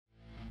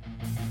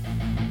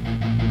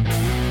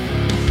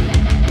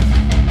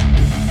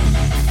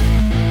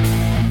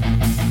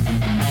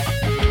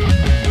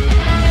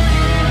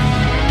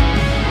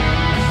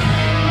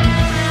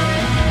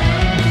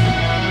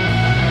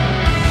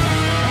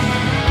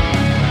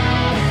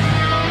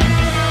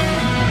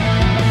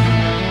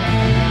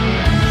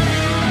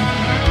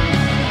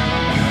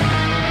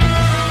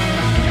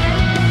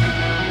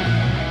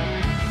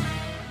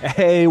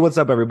Hey, what's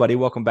up, everybody?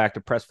 Welcome back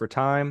to Press for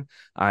Time.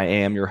 I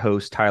am your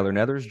host, Tyler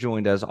Nethers,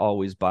 joined as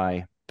always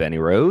by Benny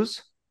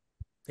Rose.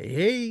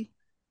 Hey,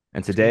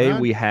 And what's going today on?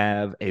 we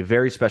have a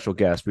very special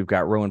guest. We've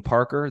got Rowan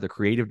Parker, the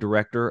creative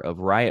director of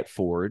Riot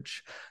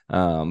Forge,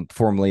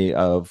 formerly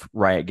of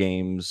Riot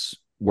Games,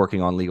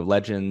 working on League of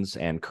Legends,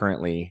 and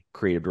currently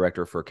creative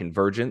director for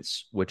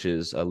Convergence, which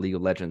is a League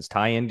of Legends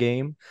tie-in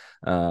game.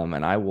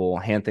 And I will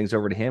hand things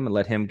over to him and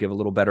let him give a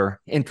little better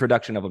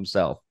introduction of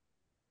himself.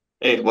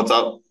 Hey, what's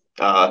up?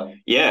 I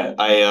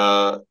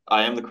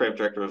am the creative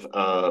director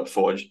of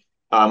Forge.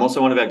 I'm also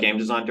one of our game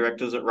design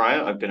directors at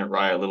Riot. I've been at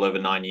Riot a little over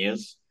 9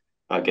 years,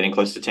 getting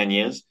close to 10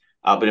 years.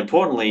 But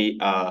importantly,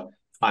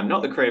 I'm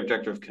not the creative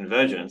director of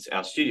Convergence.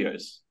 Our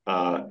studios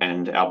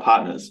and our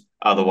partners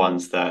are the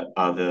ones that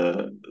are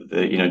the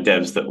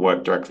devs that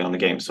work directly on the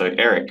game. So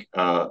Eric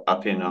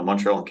up in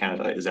Montreal in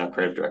Canada is our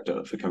creative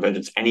director for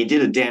Convergence, and he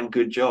did a damn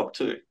good job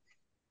too.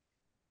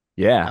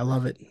 Yeah. I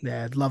love it.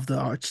 Yeah, I love the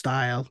art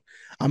style.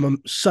 I'm a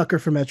sucker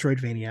for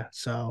Metroidvania,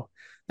 so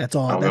that's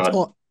all. Oh That's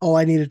God. all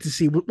I needed to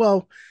see.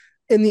 Well,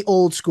 in the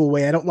old school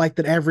way, I don't like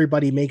that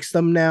everybody makes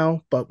them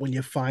now, but when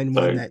you find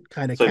one So, that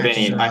kind of so catches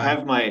Benny, your eye,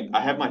 I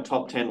have my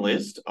top 10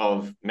 list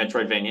of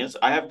Metroidvanias.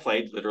 I have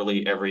played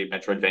literally every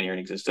Metroidvania in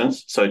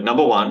existence. So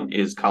number one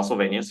is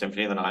Castlevania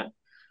Symphony of the Night.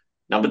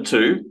 Number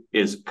two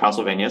is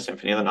Castlevania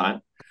Symphony of the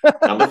Night.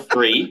 Number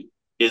three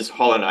is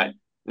Hollow Knight.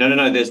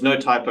 No. There's no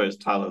typos,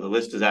 Tyler. The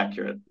list is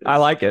accurate. I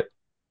like it.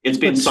 It's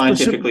been but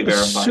scientifically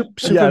verified.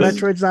 Super Yes.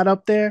 Metroid's not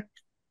up there.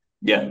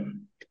 Yeah.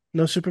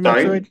 No Super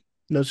Sorry. Metroid.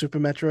 No Super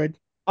Metroid.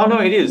 Oh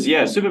no, it is.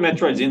 Yeah, Super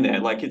Metroid's in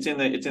there. Like it's in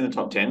the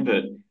top 10,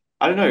 but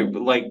I don't know.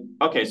 But like,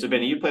 okay, so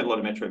Benny, you played a lot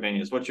of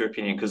Metroidvanias. What's your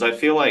opinion? Because I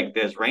feel like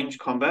there's range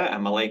combat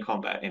and melee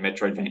combat in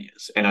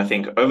Metroidvanias. And I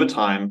think over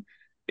time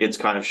it's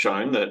kind of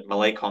shown that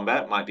melee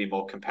combat might be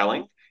more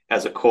compelling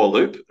as a core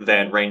loop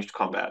than ranged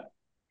combat.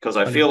 Because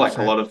I feel like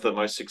a 100%. lot of the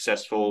most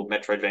successful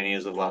Metroidvanias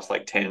of the last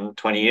like 10,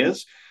 20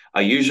 years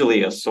are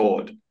usually a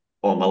sword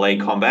or melee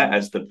combat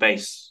as the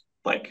base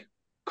like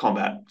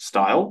combat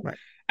style, Right.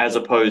 as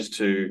opposed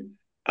to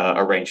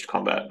arranged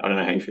combat. I don't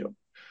know how you feel.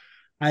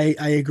 I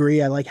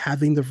agree. I like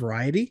having the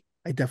variety.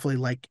 I definitely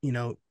like,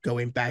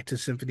 going back to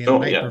Symphony of the Oh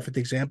Night, yeah, perfect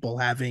example,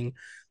 having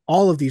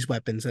all of these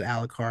weapons at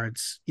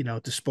Alucard's,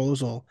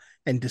 disposal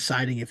and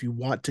deciding if you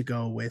want to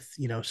go with,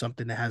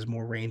 something that has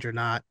more range or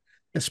not,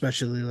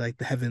 especially like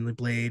the Heavenly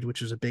Blade,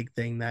 which is a big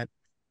thing that,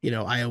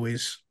 I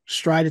always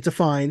strided to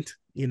find,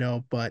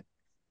 but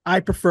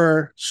I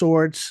prefer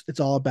swords. It's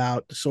all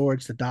about the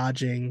swords, the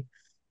dodging,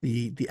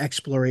 the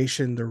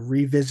exploration, the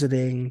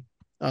revisiting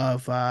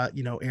of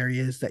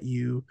areas that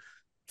you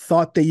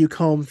thought that you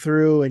combed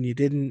through and you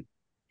didn't.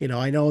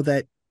 I know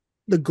that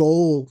the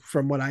goal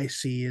from what I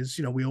see is,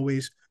 we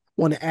always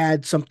want to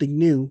add something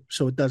new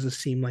so it doesn't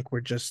seem like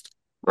we're just,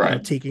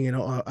 right. taking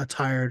a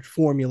tired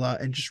formula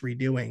and just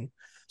redoing.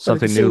 But at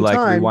the Something new same like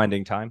time,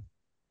 rewinding time.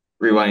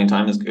 Rewinding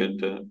time is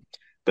good,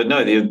 but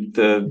no,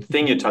 the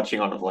thing you're touching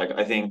on of like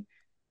I think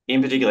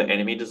in particular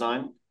enemy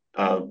design.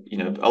 A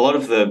lot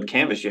of the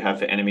canvas you have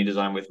for enemy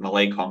design with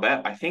melee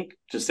combat, I think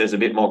just there's a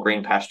bit more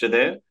green pasture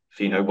there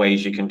for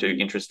ways you can do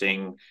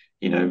interesting,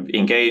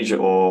 engage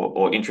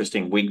or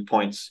interesting weak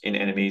points in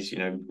enemies.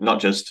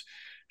 Not just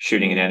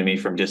shooting an enemy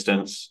from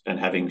distance and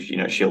having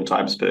shield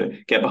types, but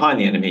get behind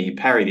the enemy,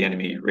 parry the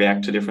enemy,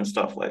 react to different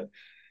stuff. Like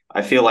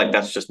I feel like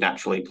that's just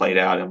naturally played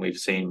out, and we've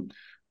seen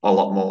a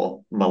lot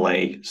more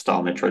melee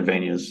style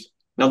Metroidvanias.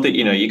 Not that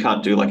you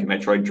can't do like a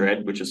Metroid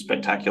Dread, which is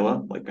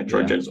spectacular. Like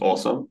Metroid Yeah. Dread is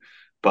awesome,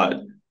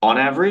 but on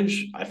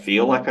average, I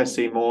feel like I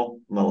see more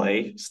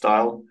melee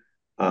style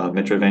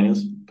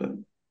Metroidvanias. But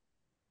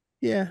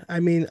yeah,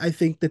 I mean, I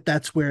think that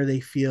that's where they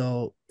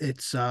feel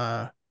it's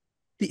the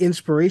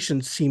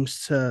inspiration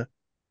seems to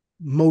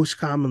most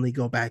commonly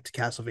go back to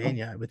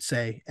Castlevania, I would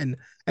say, and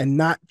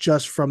not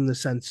just from the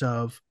sense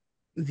of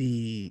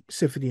the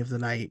Symphony of the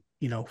Night,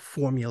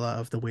 formula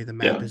of the way the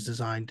map yeah, is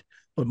designed,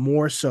 but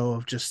more so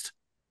of just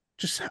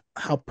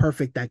how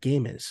perfect that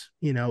game is.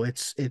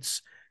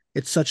 It's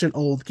such an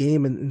old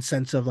game in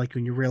sense of like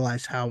when you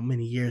realize how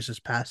many years has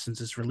passed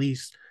since it's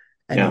released,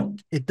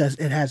 and yeah.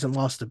 it hasn't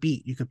lost a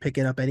beat. You could pick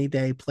it up any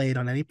day, play it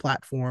on any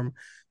platform,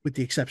 with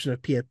the exception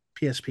of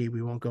PSP.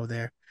 We won't go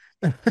there,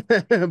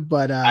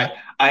 but I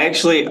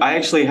actually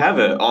have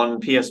it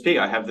on PSP.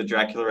 I have the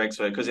Dracula X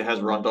because it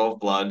has Rondo of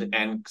Blood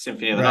and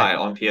Symphony of the right.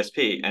 Night on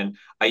PSP, and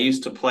I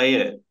used to play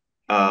it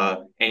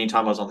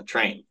anytime I was on the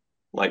train,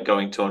 like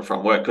going to and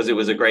from work, because it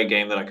was a great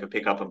game that I could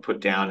pick up and put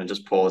down and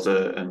just pause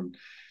it. And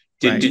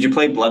Right. did you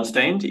play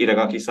Bloodstained,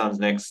 Itagaki-san's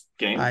next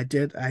game? I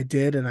did,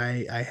 and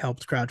I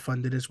helped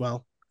crowdfund it as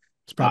well.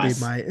 It's probably Nice.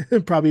 my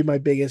probably my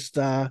biggest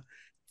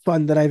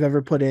fund that I've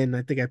ever put in.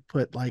 I think I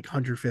put like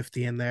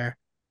 150 in there.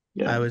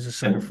 Yeah. I was a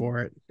sucker And for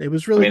it. It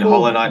was I really mean, Hollow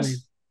cool. I mean,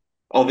 Knight's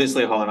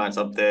obviously Hollow Knight's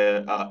up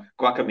there.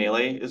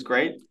 Guacamelee is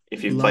great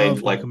if you've played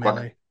love like Guacamelee.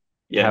 I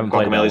yeah, haven't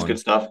played that Guacamelee's one. good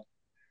stuff.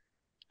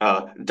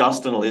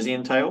 Dust and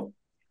Elysian Tale.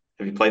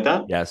 Have you played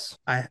that? Yes.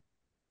 I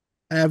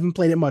I haven't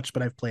played it much,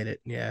 but I've played it.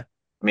 Yeah.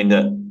 I mean,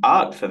 the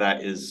art for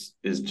that is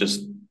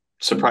just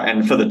surprised,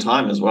 and for the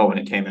time as well when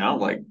it came out,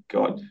 like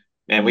God,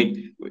 man,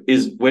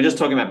 we're just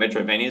talking about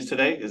Metrovanias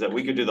today. Is that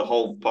we could do the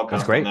whole That's podcast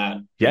on great. that?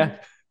 Yeah.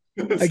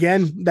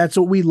 Again, that's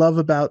what we love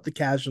about the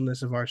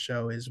casualness of our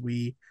show is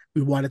we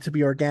want it to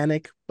be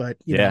organic, but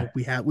Yeah.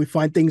 we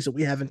find things that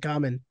we have in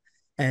common,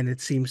 and it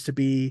seems to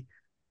be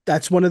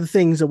that's one of the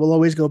things that we'll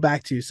always go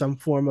back to some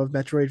form of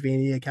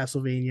Metroidvania,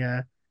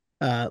 Castlevania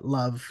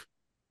love.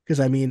 Because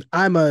I mean,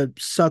 I'm a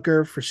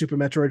sucker for Super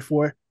Metroid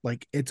 4,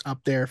 like it's up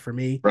there for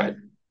me. Right.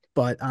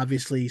 But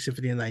obviously,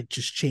 Symphony of the Night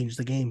just changed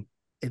the game.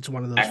 It's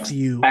one of those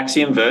few.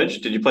 Axiom Verge.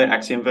 Did you play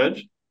Axiom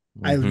Verge?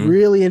 I Mm-hmm.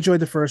 really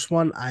enjoyed the first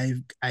one.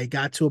 I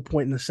got to a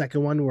point in the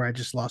second one where I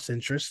just lost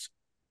interest.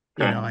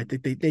 Okay. I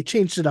think they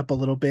changed it up a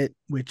little bit,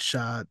 which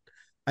I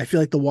feel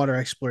like the water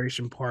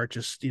exploration part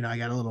just, I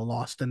got a little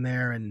lost in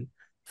there and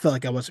felt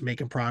like I wasn't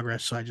making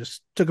progress. So I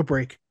just took a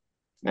break.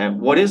 Man,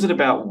 what is it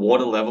about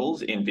water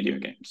levels in video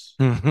games?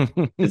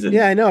 Is it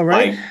Yeah, I know,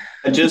 right?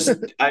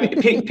 like I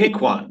mean, pick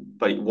one,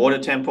 but Water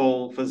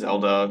Temple for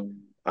Zelda.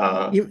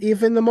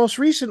 Even the most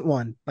recent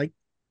one, like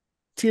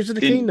Tears of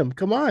the Did Kingdom.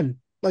 Come on.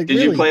 Like did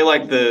you really. play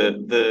like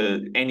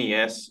the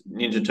NES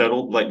Ninja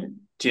Turtle, like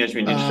Teenage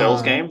Mutant Ninja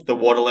Turtles Uh game? The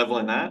water level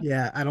in that?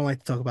 yeah, I don't like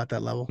to talk about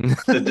that level.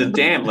 The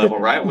dam level,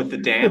 right? With the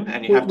dam,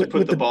 and you have to put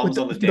with the bombs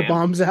on the the dam.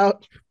 bombs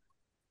out.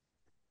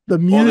 Or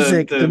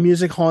The the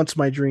music haunts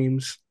my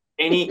dreams.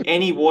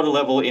 any water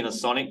level in a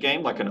Sonic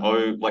game, like an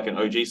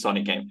OG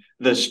Sonic game,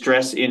 the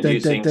stress Dun, dun,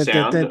 inducing dun, dun,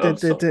 sound dun, dun, of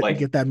dun, dun. You like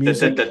get that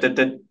music.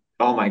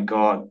 oh my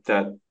God,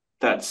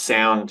 that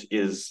sound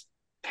is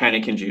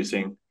panic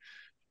inducing.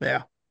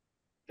 Yeah.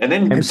 And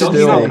then I'm And to Donkey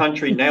this Kong still day,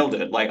 Country nailed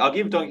it. Like I'll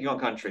give Donkey Kong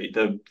Country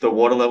the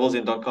water levels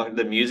in Donkey Kong,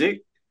 the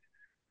music.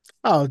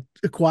 oh,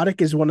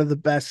 Aquatic is one of the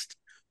best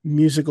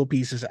musical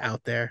pieces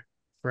out there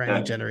for any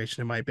Yeah.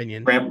 generation, in my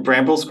opinion.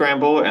 Bramble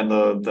Scramble and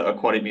the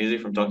aquatic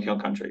music from Donkey Kong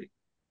Country.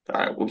 All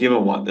right, we'll give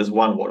him one. There's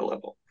one water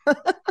level.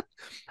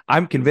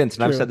 I'm convinced,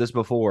 and I've said True. this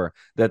before,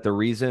 that the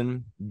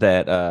reason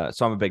that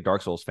so I'm a big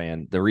Dark Souls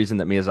fan. The reason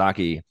that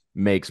Miyazaki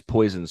makes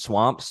poison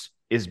swamps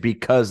is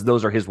because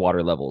those are his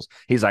water levels.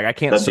 He's like, I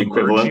can't That's the submerge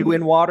you equivalent.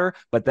 in water,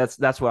 but that's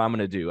what I'm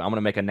gonna do. I'm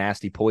gonna make a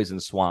nasty poison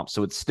swamp,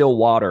 so it's still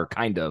water,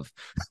 kind of,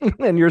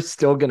 and you're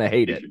still gonna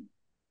hate it.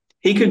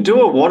 He could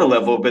do a water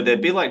level, but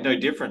there'd be like no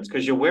difference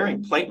because you're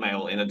wearing plate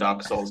mail in a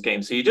Dark Souls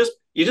game. So you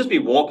just be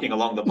walking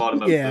along the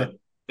bottom of Yeah. the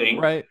thing,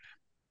 Right?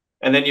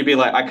 and then you'd be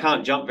like, I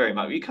can't jump very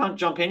much. You can't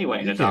jump anyway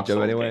in You a can't Dark jump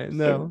Souls anyway. game.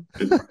 So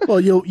No. Well,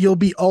 you'll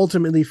be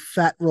ultimately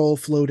fat roll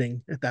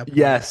floating at that point.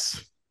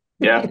 Yes.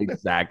 yeah,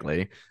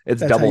 Exactly. It's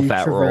That's how double you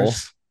fat roll.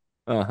 traverse.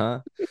 Uh-huh.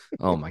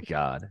 Oh my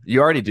God.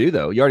 You already do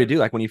though. You already do.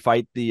 Like when you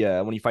fight the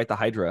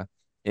Hydra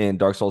in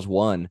Dark Souls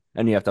 1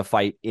 and you have to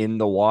fight in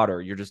the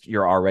water,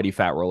 you're already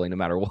fat rolling no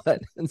matter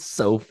what. It's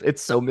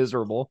so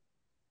miserable.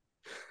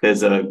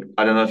 there's a.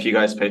 I don't know if you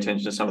guys pay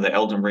attention to some of the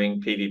Elden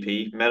Ring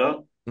PvP meta.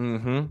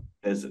 Mm-hmm.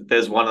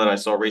 There's one that I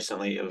saw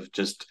recently of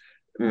just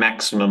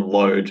maximum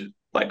load,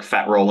 like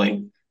fat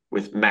rolling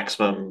with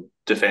maximum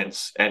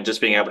defense, and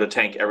just being able to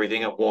tank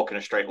everything and walk in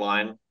a straight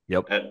line.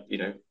 Yep. At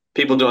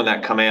people doing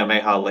that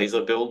Kamehameha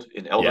laser build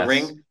in Elden Yes.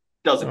 Ring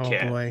doesn't Oh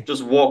care. boy.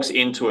 Just walks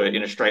into it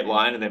in a straight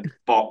line and then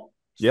bop.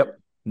 Yep.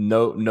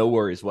 No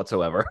worries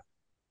whatsoever.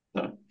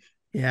 No.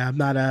 Yeah, I'm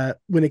not a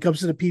when it comes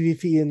to the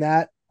PvP and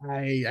that,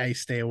 I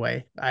stay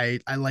away. I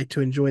like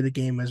to enjoy the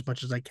game as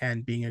much as I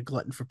can, being a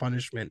glutton for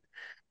punishment.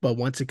 But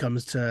once it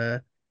comes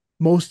to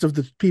most of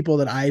the people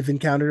that I've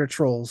encountered are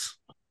trolls.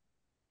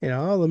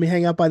 Oh, let me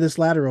hang out by this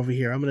ladder over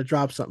here. I'm gonna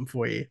drop something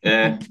for you.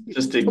 Yeah,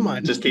 Come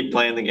on. just keep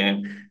playing the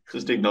game.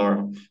 Just ignore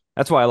them.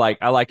 That's why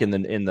I like in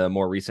the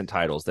more recent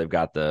titles, they've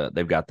got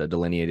the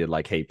delineated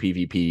like, hey,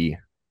 PvP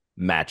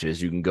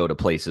matches. You can go to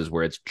places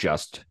where it's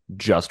just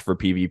for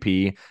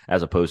PvP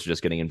as opposed to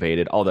just getting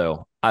invaded.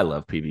 Although I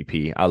love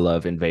PvP. I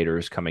love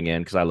invaders coming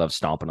in because I love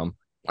stomping them.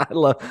 I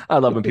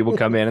love when people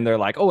come in and they're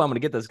like, oh, I'm gonna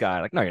get this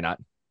guy. Like, no, you're not.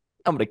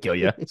 I'm gonna kill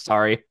you.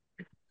 Sorry.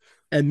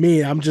 And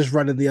me, I'm just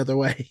running the other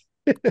way.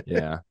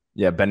 Yeah.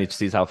 Yeah. Benny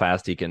sees how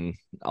fast he can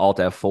alt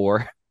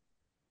F4.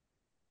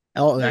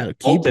 Oh, Yeah, that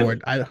Alt F.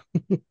 keyboard. I I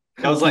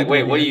no was like, wait,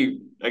 keyboard what are here.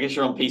 you? I guess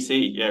you're on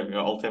PC. Yeah, you're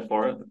Alt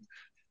F4.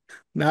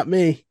 Not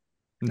me.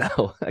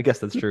 No, I guess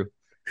that's true.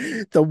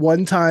 The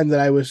one time that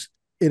I was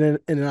in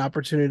an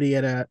opportunity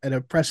at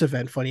a press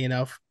event, funny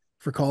enough,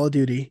 for Call of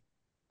Duty,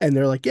 and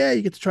they're like, "Yeah,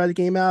 you get to try the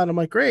game out." I'm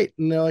like, "Great,"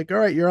 and they're like, "All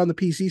right, you're on the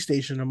PC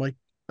station." I'm like,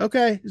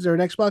 "Okay, is there an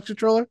Xbox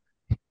controller?"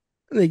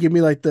 And they give me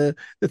like the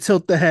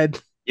tilt the head.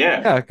 Yeah.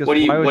 Yeah, because why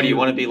would What do you you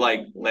want to be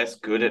like less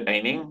good at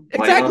aiming?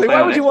 Why do you want to exactly? play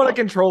Why on would an you want a Xbox?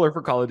 controller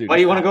for Call of Why Duty?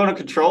 do you want to Stop. go on a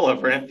controller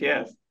for an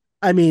FPS?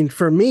 I mean,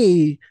 for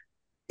me,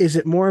 is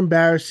it more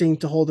embarrassing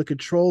to hold a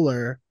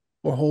controller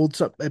or hold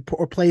some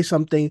or play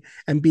something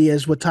and be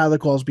as what Tyler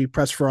calls be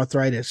pressed for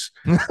arthritis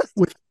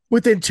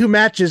within 2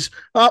 matches?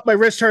 Oh, my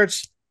wrist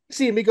hurts.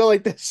 See me go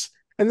like this,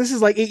 and this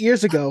is like 8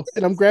 years ago,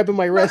 and I'm grabbing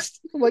my wrist.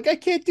 I'm like, I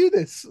can't do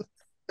this.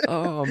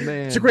 Oh It's a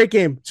man, great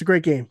game. It's a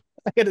great game.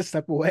 I got to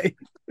step away.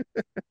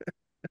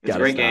 It's a gotta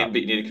great game, stop.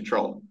 but you need a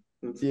controller.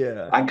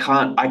 Yeah, I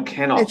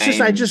cannot It's just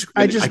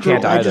aim with a I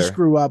can't I controller. just either.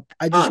 grew up.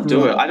 I just Can't grew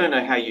do it. up. I don't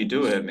know how you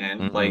do it,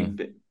 man. Like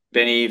Mm-mm.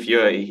 Benny, if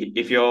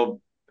you're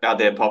out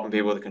there popping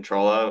people with a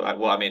controller,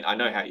 well, I mean, I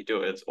know how you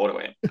do it. It's auto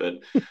aim, but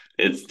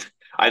it's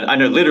I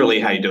know literally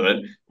how you do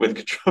it with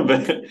control.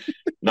 But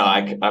no,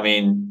 I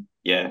mean,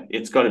 yeah,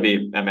 it's got to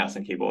be a mouse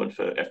and keyboard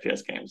for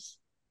FPS games.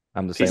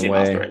 I'm the same PC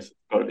Master way. Race,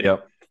 got to be.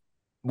 Yep.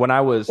 When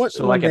I was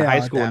so One like in day high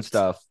I'll school and adapt.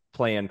 stuff,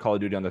 playing Call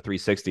of Duty on the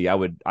 360, I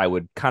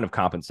would kind of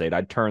compensate.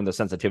 I'd turn the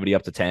sensitivity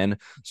up to 10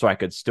 so I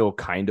could still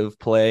kind of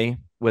play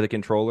with a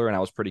controller, and I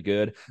was pretty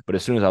good. But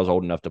as soon as I was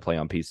old enough to play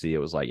on PC, it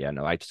was like, yeah,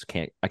 no, I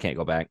can't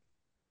go back.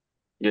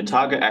 Your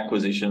target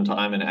acquisition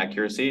time and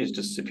accuracy is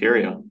just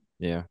superior.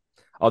 Yeah.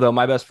 Although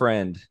my best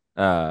friend,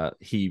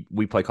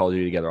 we play Call of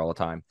Duty together all the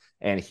time,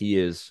 and he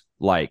is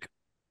like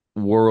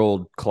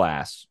world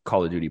class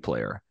Call of Duty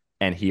player,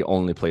 and he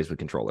only plays with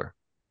controller.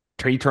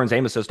 He turns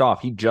aim assist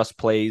off. He just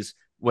plays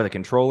with a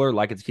controller,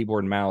 like it's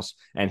keyboard and mouse,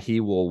 and he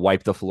will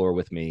wipe the floor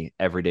with me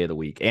every day of the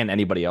week and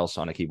anybody else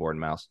on a keyboard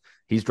and mouse.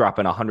 He's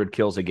dropping 100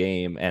 kills a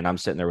game, and I'm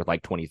sitting there with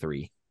like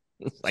 23.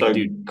 Like, So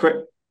dude,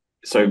 correct.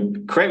 So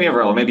correct me if I'm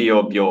wrong. Or maybe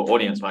your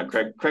audience might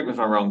correct me if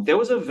I'm wrong. There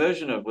was a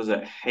version of was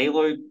it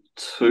Halo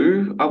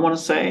 2, I want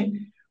to say,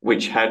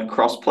 which had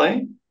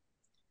crossplay,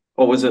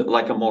 or was it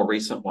like a more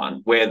recent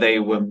one where they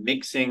were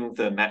mixing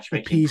the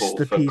matchmaking pool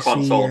The for PC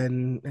console,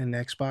 and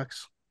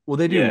Xbox. well,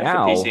 they do yeah, for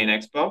PC now.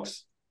 and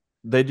Xbox,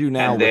 They do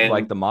now and with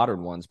like then the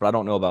modern ones, but I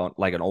don't know about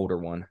like an older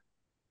one.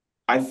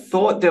 I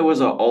thought there was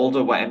an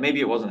older one, and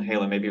maybe it wasn't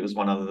Halo, maybe it was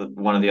one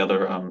of the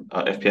other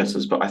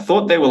FPSs, but I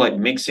thought they were like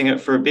mixing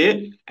it for a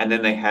bit, and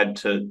then they had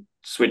to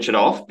switch it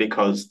off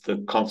because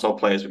the console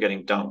players were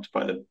getting dumped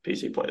by the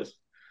PC players.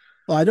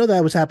 Well, I know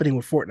that was happening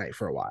with Fortnite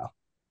for a while.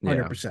 Yeah.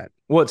 100%.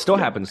 Well, it still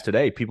Yeah, happens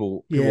today.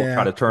 People will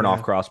try Yeah, to turn off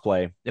yeah.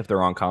 crossplay if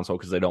they're on console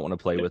because they don't want to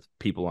play yeah. with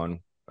people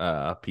on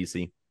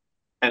PC.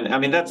 And I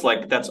mean that's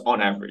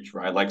on average,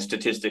 right? Like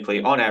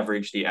statistically, on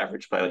average, the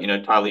average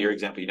player, Tyler, your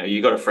example,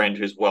 you got a friend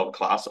who's world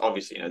class.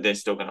 Obviously, they're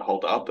still going to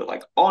hold up, but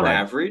like on Right.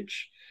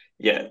 average,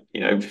 yeah,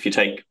 if you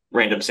take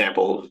random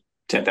sample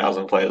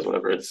 10,000 players,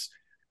 whatever, it's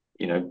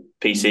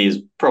PC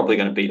is probably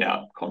going to beat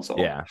out console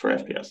Yeah. for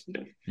FPS.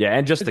 Yeah. Yeah,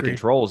 and just the Agreed.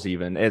 controls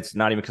even. It's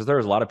not even because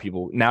there's a lot of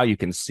people now you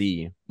can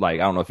see, like,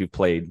 I don't know if you've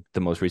played the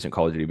most recent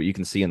Call of Duty, but you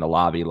can see in the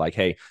lobby, like,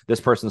 hey,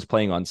 this person's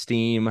playing on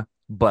Steam,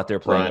 but they're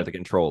playing with Right. a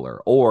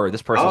controller. Or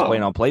this person's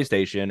playing Oh, on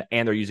PlayStation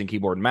and they're using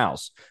keyboard and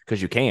mouse.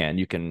 Because you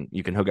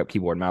can hook up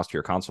keyboard and mouse to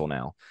your console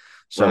now.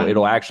 So right.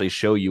 it'll actually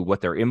show you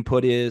what their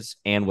input is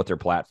and what their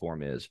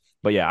platform is.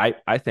 But yeah,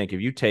 I think if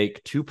you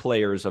take two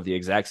players of the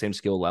exact same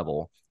skill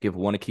level, give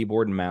one a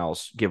keyboard and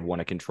mouse, give one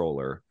a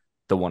controller,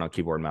 the one on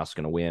keyboard and mouse is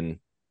going to win,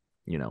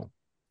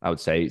 I would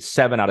say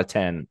 7 out of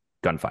 10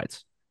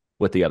 gunfights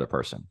with the other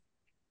person.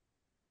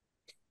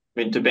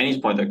 I mean, to Benny's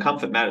point, though,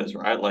 comfort matters,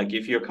 right? Like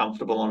if you're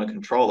comfortable on a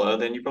controller,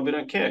 then you probably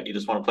don't care. You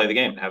just want to play the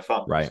game and have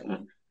fun. Right.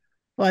 So,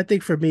 Well, I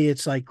think for me,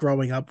 it's like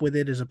growing up with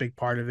it is a big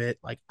part of it.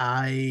 Like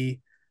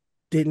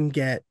didn't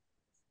get,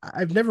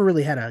 I've never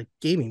really had a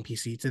gaming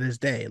PC to this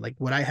day. Like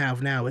what I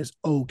have now is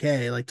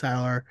okay. Like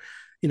Tyler,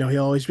 he'll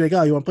always be like,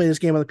 "Oh, you want to play this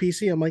game on the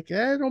PC?" I'm like,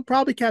 it'll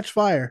probably catch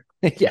fire.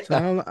 So I Yeah.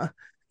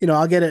 don't,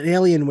 I'll get an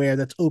Alienware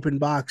that's open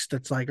box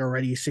that's like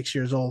already 6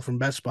 years old from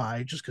Best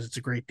Buy just because it's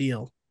a great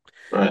deal.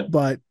 right.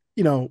 But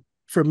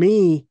for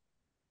me,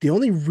 the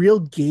only real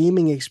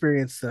gaming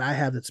experience that I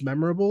have that's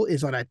memorable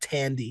is on a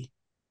Tandy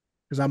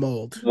because I'm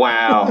old.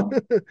 Wow.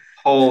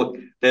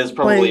 There's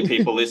probably Playing.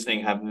 people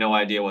listening have no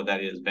idea what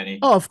that is, Benny.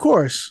 Oh, of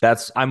course.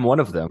 I'm one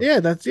of them. Yeah,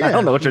 that's I don't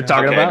yeah. know what you're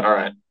talking Okay, about. all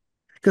right.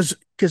 Because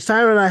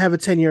Tyler and I have a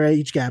 10-year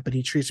age gap, and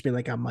he treats me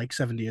like I'm like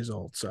 70 years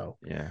old. So,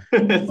 Yeah.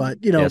 but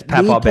Yes, me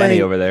Papa Benny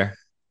playing over there.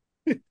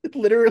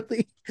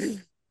 literally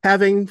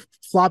having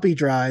floppy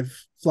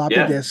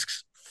Yeah.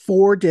 disks,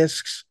 4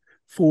 disks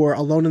for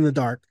Alone in the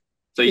Dark,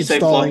 So you say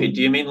floppy. installing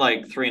Do you mean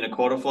like 3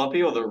 1/4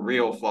 floppy or the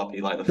real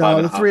floppy, like the five no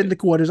and a the three half? and the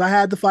quarters. I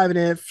had the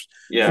 5.5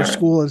 Yeah. for All right.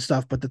 school and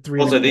stuff, but the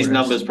three and the Also, these quarters,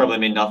 numbers probably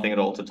mean nothing at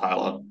all to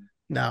Tyler.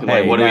 no. Like,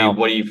 Hey, now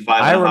what are you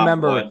five I and a half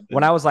remember wide?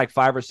 when I was like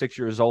 5 or 6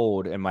 years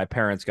old and my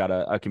parents got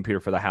a computer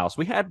for the house.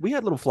 We had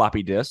little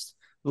floppy disks,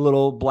 the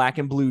little black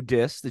and blue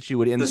discs that you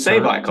would The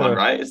save insert icon, to.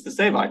 right? It's the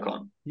save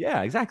icon.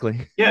 Yeah,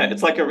 exactly. Yeah,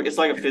 it's like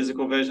a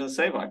physical version of the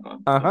save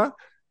icon. Uh-huh.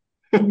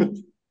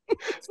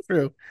 It's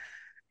true.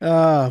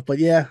 But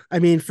yeah, I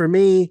mean, for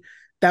me,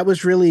 that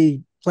was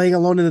really playing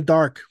Alone in the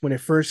Dark when it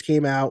first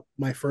came out.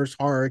 My first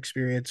horror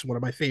experience, one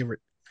of my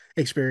favorite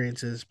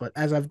experiences. But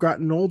as I've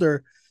gotten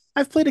older,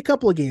 I've played a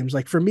couple of games.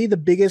 Like for me, the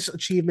biggest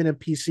achievement in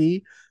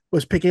PC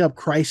was picking up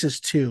Crisis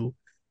 2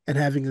 and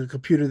having a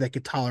computer that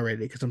could tolerate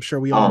it. Because I'm sure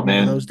we all Oh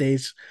remember those man,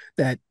 days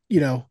that you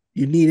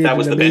needed that an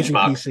was the amazing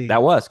benchmark.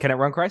 PC. Can it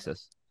run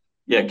Crisis?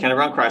 Yeah, Can it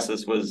run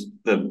Crisis was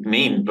the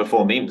meme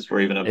before memes were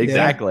even a Yeah, thing.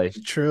 Exactly.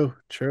 true,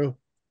 true.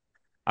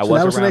 I So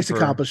that was was a around nice for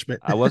accomplishment.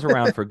 I was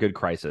around for good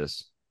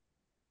Crisis.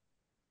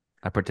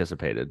 I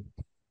participated.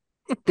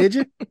 Did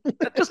you?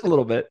 Just a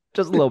little bit.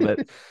 Just a little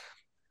bit.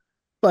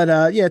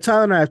 But yeah,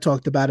 Tyler and I have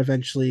talked about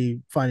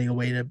eventually finding a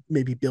way to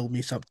maybe build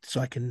me something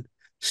so I can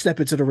step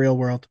into the real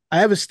world. I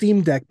have a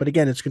Steam Deck, but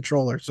again, it's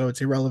controller, so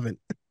it's irrelevant.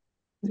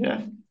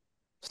 Yeah.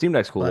 Steam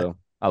Deck's cool But though.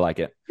 I like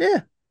it.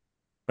 yeah,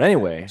 But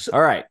anyway, So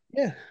all right.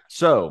 yeah,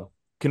 So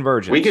We could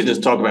Convergence.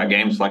 just talk about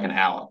games for like an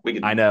hour.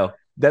 I know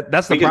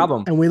that's the We could,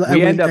 problem. and we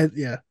We end up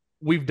yeah.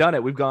 we've done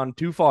it. We've gone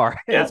too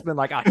far. yeah. It's been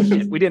like, ah,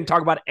 shit. We didn't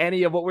talk about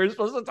any of what we were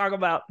supposed to talk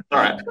about. All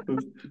right.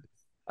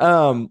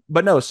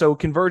 But no, so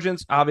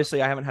Convergence,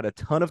 obviously I haven't had a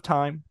ton of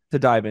time to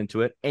dive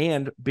into it.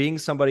 And being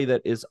somebody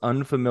that is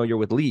unfamiliar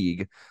with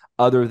League,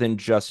 other than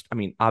just, I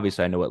mean,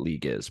 obviously I know what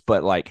League is,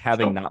 but like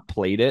having Sure. not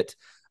played it,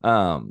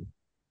 um,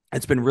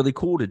 it's been really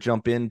cool to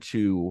jump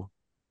into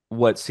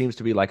what seems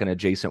to be like an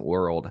adjacent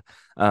world,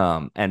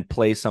 and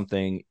play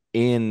something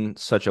in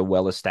such a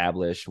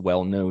well-established,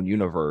 well-known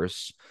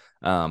universe,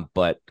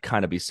 but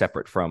kind of be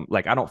separate from,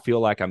 like, I don't feel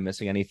like I'm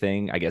missing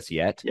anything, I guess,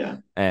 yet. Yeah.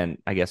 And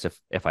I guess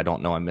if I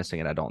don't know I'm missing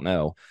it, I don't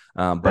know.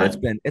 But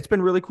Right. it's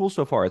been really cool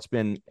so far. It's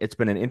been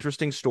an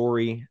interesting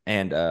story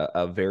and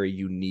a very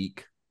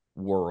unique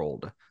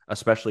world,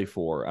 especially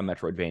for a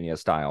Metroidvania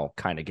style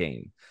kind of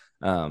game.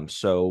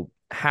 So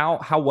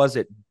how was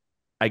it,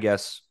 I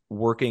guess,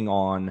 working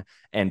on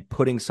and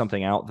putting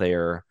something out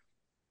there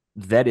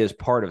that is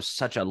part of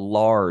such a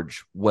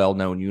large,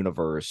 well-known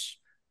universe,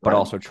 but Right.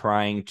 also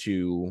trying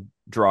to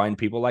draw in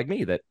people like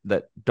me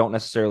that don't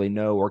necessarily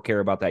know or care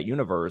about that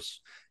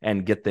universe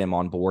and get them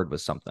on board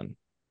with something.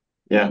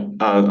 Yeah.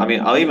 I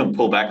mean, I'll even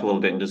pull back a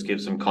little bit and just give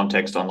some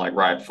context on like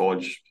Riot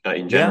Forge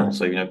in Yeah. general.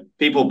 So,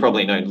 people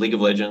probably know League of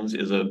Legends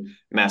is a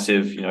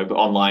massive,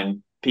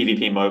 online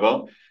PvP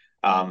MOBA.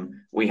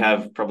 We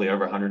have probably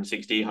over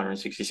 160,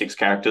 166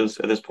 characters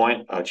at this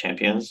point,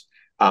 champions.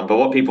 But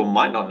what people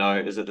might not know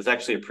is that there's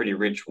actually a pretty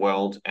rich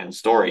world and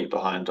story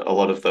behind a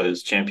lot of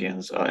those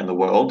champions in the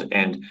world.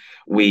 And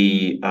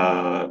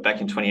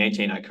back in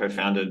 2018, I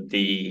co-founded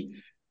the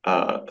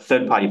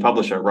third-party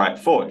publisher, Riot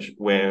Forge,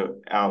 where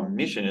our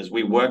mission is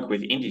we work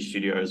with indie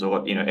studios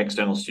or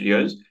external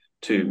studios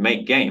to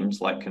make games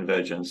like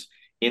Convergence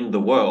in the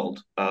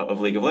world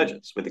of League of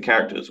Legends with the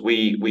characters.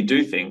 We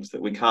do things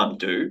that we can't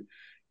do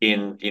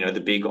in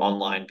the big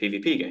online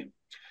PvP game.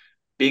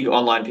 Big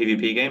online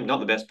PvP game, not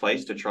the best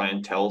place to try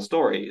and tell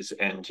stories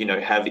and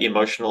have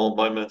emotional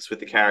moments with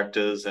the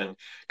characters and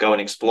go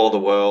and explore the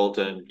world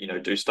and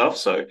do stuff.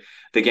 So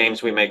the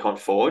games we make on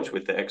Forge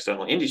with the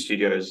external indie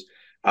studios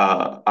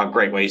are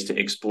great ways to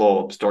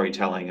explore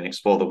storytelling and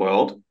explore the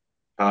world.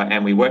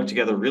 And we work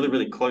together really,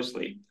 really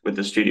closely with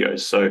the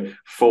studios. So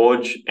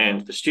Forge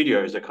and the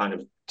studios are kind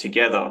of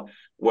together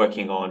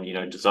working on,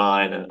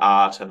 design and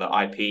art and the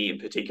IP in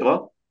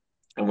particular.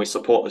 And we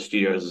support the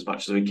studios as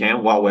much as we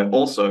can while we're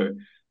also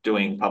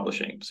doing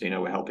publishing. So,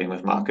 we're helping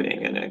with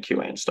marketing and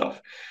QA and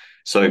stuff.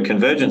 So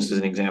Convergence is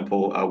an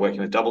example, working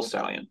with Double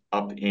Stallion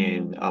up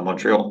in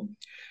Montreal.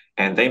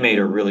 And they made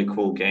a really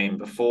cool game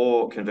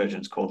before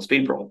Convergence called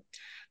Speed Brawl.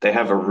 They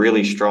have a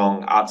really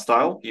strong art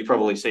style. You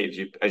probably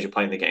see as you're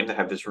playing the game, they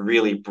have this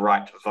really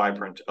bright,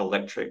 vibrant,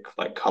 electric,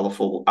 like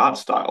colorful art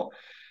style.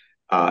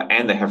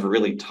 And they have a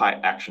really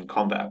tight action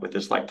combat with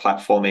this like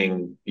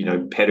platforming,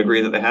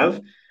 pedigree that they have.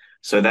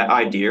 So that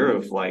idea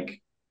of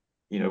like,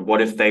 what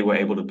if they were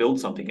able to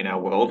build something in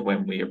our world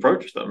when we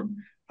approached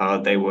them?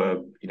 They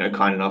were,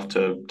 kind enough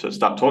to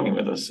start talking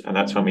with us, and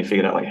that's when we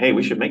figured out like, hey,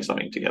 we should make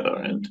something together.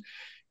 And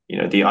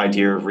the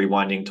idea of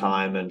rewinding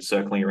time and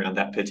circling around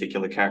that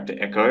particular character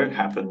Echo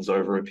happens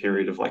over a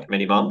period of like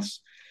many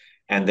months.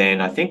 And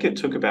then I think it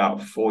took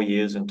about 4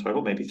 years in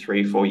total, maybe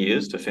 3, 4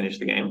 years to finish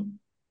the game.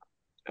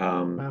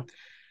 Um, Wow.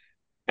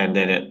 and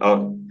then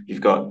you've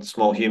got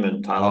small human,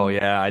 Oh Tyler.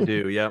 yeah, I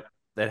do. Yep.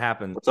 That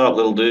happened. What's up,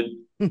 little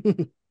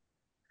dude?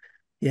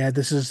 Yeah,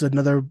 this is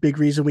another big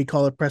reason we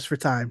call it Press for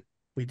Time.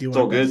 We do It's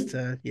our all best good.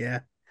 to,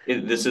 yeah,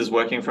 This is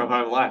working from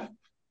home life.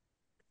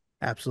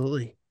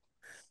 absolutely.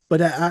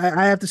 But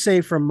I have to say,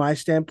 from my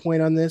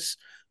standpoint on this,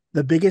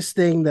 the biggest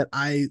thing that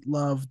I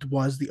loved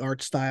was the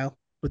art style,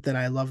 but then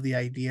I love the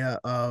idea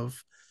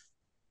of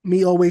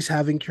me always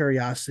having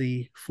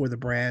curiosity for the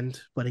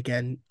brand. But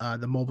again,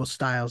 the mobile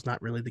style is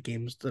not really the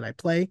games that I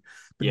play,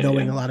 but Yeah,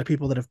 knowing yeah. a lot of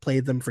people that have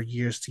played them for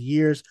years to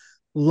years,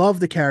 love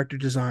the character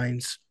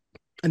designs.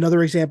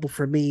 Another example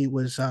for me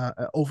was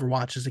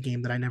Overwatch is a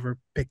game that I never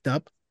picked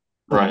up,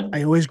 but Right.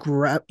 I always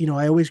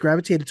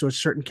gravitated towards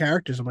certain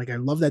characters. I'm like, I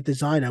love that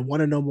design. I want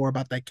to know more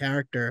about that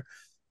character,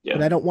 but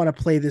Yeah. I don't want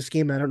to play this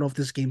game. I don't know if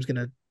this game's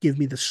gonna give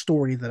me the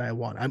story that I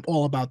want. I'm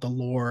all about the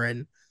lore,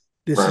 and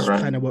this Right, is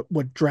right. kind of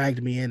what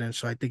dragged me in. And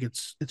so I think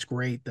it's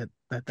great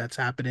that's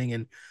happening.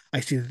 And I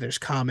see that there's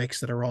comics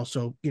that are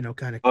also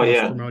kind of Oh cross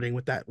yeah. promoting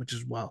with that, which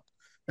is well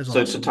is So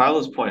to awesome.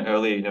 Tyler's point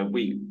earlier,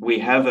 we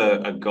have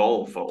a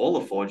goal for all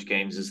the Forge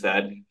games is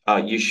that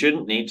you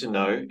shouldn't need to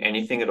know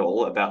anything at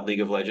all about League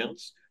of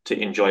Legends to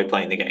enjoy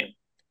playing the game.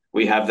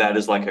 We have that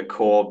as like a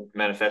core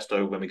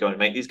manifesto when we go and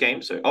make these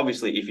games. So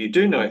obviously, if you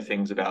do know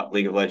things about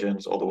League of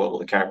Legends or the world of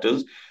the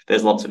characters,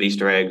 there's lots of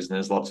Easter eggs and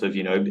there's lots of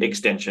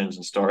extensions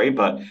and story.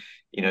 But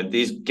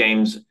these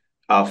games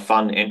are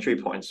fun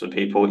entry points for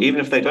people, even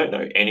if they don't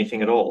know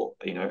anything at all,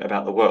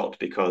 about the world,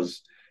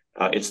 because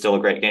it's still a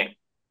great game.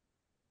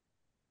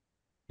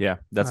 Yeah,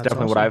 that's That's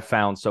definitely what awesome. I've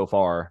found so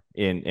far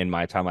in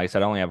my time. Like I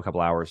said, I only have a couple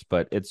hours,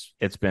 but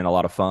it's been a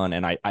lot of fun,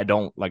 and I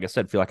don't, like I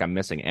said, feel like I'm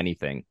missing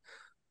anything.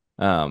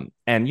 And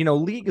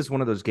League is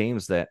one of those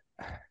games that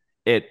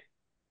it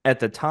at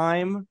the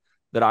time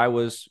that I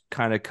was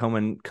kind of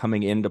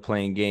coming into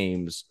playing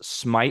games,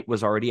 Smite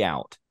was already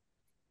out,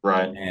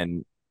 Right.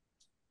 and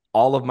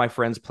all of my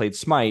friends played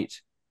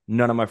Smite.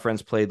 None of my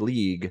friends played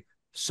League,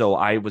 so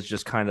I was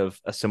just kind of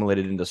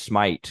assimilated into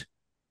Smite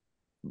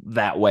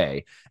that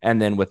way. And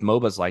then with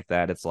MOBAs like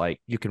that, it's like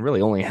you can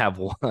really only have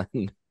one.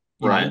 You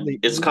Right. really,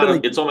 It's you kind of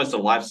really, it's almost a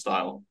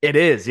lifestyle. it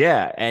is,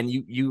 yeah. And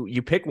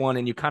you pick one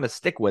and you kind of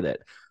stick with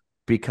it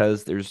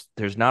because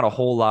there's not a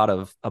whole lot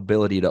of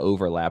ability to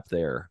overlap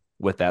there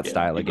with that Yeah.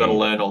 style of You've got to game.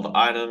 learn all the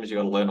items, you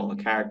got to learn all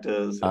the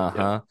characters. Yeah.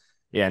 Uh-huh.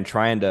 Yeah, and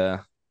trying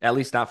to, at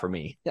least not for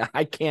me.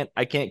 I can't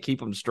keep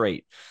them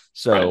straight. Right.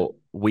 So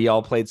we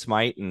all played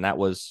Smite, and that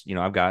was,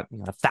 I've got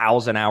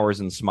 1,000 hours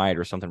in Smite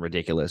or something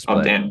ridiculous. Oh,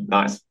 But damn.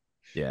 Nice.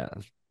 yeah,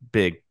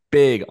 big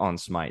on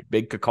Smite,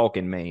 big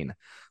Kukulkan main.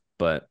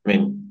 But I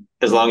mean,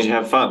 as long as you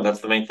have fun, that's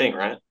the main thing,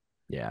 right?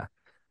 yeah.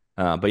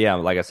 But yeah,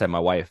 like I said, my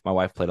wife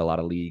played a lot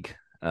of League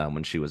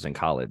when she was in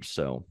college.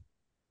 So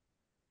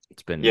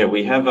it's Yeah, been,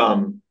 we have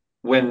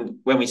when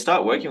we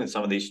start working with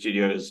some of these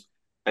studios,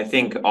 I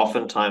think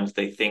oftentimes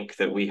they think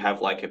that we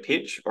have like a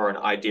pitch or an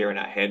idea in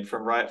our head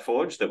from Riot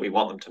Forge that we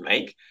want them to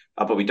make,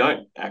 but we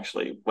don't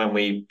actually. When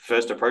we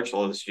first approach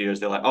all of the studios,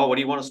 they're like, "Oh, what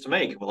do you want us to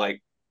make?" We're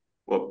like,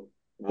 "Well,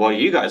 what do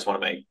you guys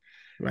want to make?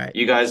 Right.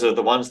 You guys are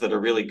the ones that are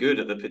really good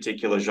at the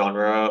particular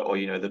genre or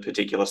the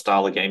particular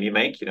style of game you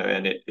make,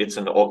 and it's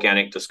an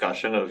organic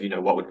discussion of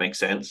what would make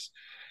sense."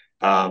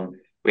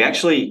 We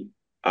actually,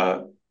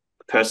 uh,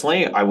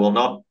 personally, I will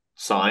not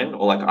sign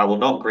or I will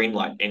not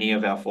greenlight any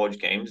of our Forge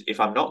games if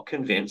I'm not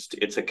convinced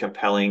it's a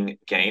compelling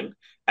game,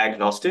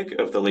 agnostic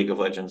of the League of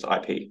Legends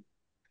IP.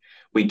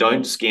 We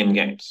don't skin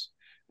games.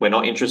 We're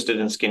not interested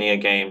in skinning a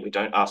game. We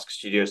don't ask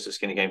studios to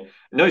skin a game.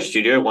 No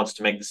studio wants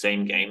to make the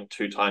same game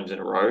 2 times in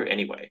a row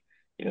anyway.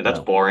 That's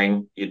no.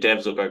 boring. Your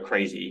devs will go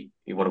crazy.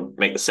 You want to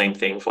make the same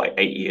thing for like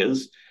 8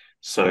 years.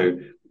 So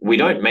we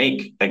don't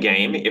make a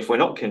game if we're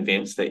not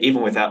convinced that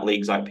even without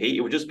League's IP, it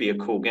would just be a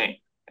cool game.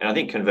 And I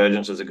think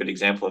Convergence is a good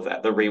example of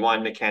that. The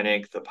rewind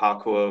mechanic, the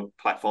parkour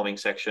platforming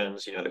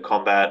sections, the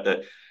combat,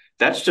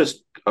 that's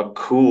just a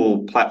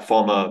cool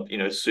platformer,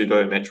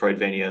 pseudo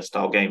Metroidvania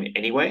style game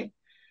anyway.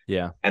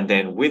 Yeah. And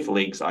then with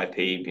League's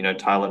IP,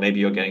 Tyler, maybe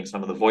you're getting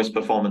some of the voice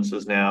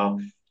performances now.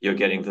 You're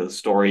getting the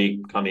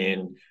story come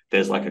in.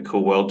 There's like a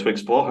cool world to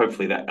explore.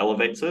 Hopefully that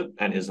elevates it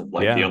and isn't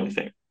like the Yeah. only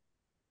thing.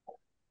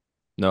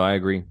 No, I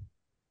agree.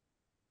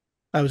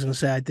 I was going to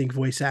say, I think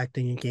voice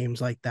acting in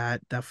games like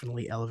that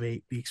definitely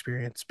elevate the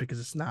experience because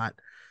it's not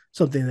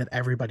something that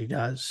everybody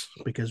does.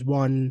 Because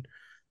one,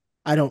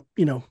 I don't,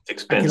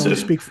 It's I can only expensive.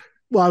 speak.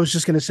 Well, I was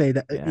just going to say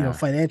that, Yeah.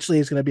 financially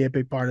is going to be a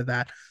big part of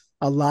that.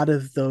 A lot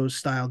of those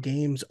style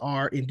games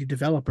are indie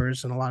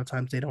developers, and a lot of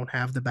times they don't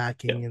have the Yeah.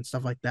 backing and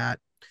stuff like that.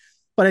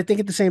 But I think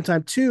at the same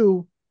time,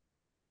 too,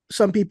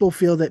 some people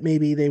feel that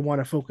maybe they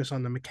want to focus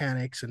on the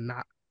mechanics and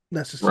not Right.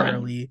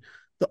 necessarily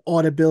the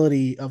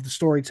audibility of the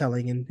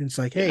storytelling. And it's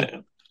like, hey, Yeah.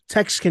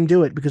 text can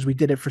do it because we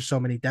did it for so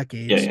many Yeah.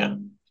 decades. Yeah.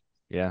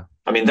 Yeah.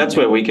 I mean, that's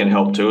where we can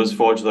help too as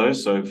Forge though.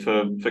 So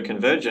for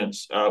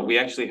Convergence, we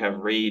actually have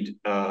Reed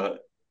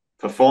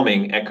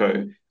performing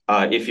Echo.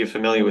 If you're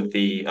familiar with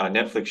the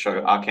Netflix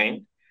show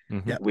Arcane, Hmm.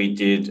 Yep. we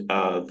did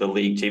the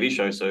League TV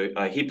show. So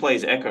he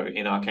plays Echo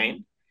in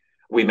Arcane.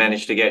 We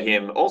managed to get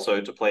him also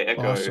to play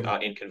Echo Awesome.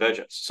 in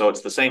Convergence. So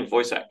it's the same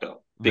voice actor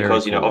Very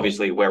because cool.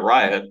 obviously we're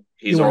Riot. You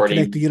He's want to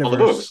connect already the on the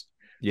universe. books.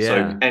 So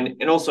Yeah.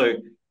 and also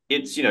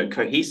it's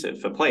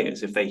cohesive for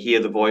players if they hear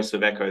the voice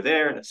of Echo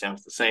there and it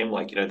sounds the same.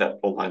 That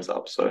all lines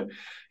up. So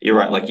you're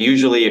right. Like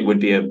usually it would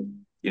be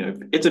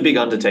it's a big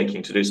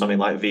undertaking to do something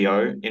like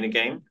VO in a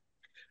game,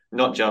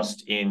 not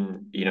just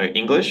in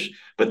English,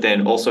 but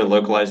then also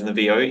localizing the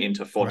VO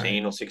into Right.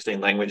 14 or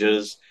 16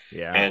 languages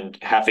Yeah. and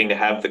having to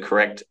have the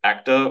correct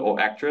actor or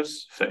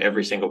actress for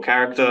every single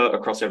character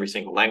across every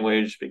single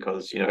language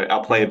because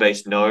our player Yep.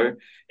 base know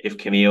if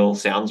Camille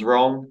sounds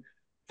wrong,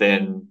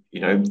 then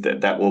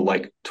that will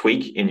like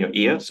tweak in your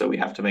ear. So we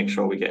have to make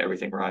sure we get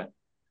everything right.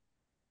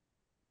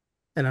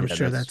 And I'm Yeah.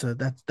 sure That's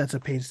that's a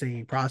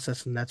painstaking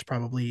process, and that's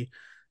probably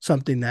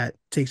something that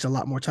takes a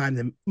lot more time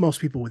than most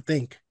people would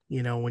think.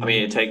 When I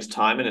mean, you it takes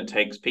time and it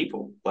takes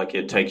people. Like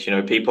it right, takes,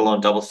 people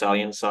on Double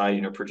Stallion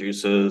side,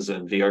 producers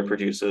and VO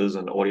producers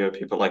and audio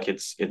people. Like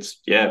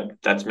yeah,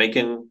 that's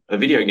making a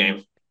video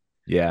game.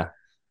 yeah.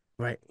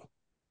 right.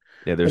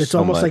 Yeah. But There's it's so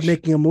almost like much.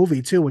 making a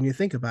movie too when you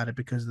think about it,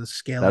 because the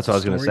scale of That's the what I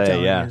was gonna say.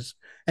 storytelling Yeah. is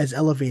has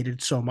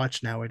elevated so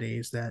much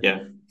nowadays that Yeah,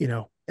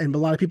 and a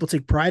lot of people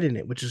take pride in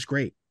it, which is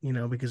great,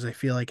 because I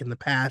feel like in the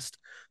past,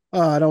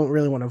 oh, I don't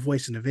really want to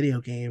voice in a video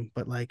game,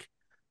 but like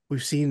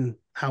we've seen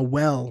how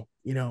well,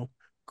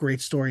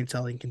 great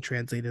storytelling can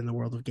translate in the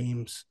world of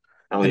games.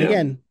 oh And yeah,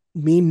 again,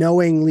 me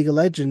knowing League of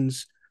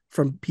Legends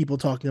from people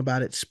talking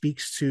about it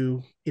speaks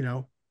to,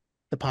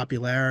 the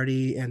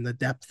popularity and the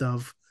depth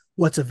of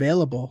what's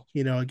available.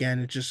 Again,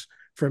 it just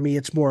for me,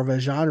 it's more of a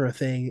genre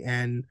thing.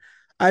 And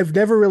I've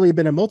never really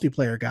been a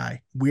multiplayer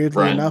guy.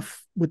 Weirdly right.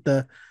 enough, with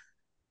the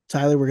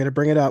Tyler, we're gonna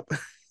bring it up.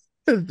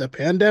 The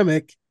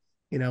pandemic.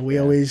 We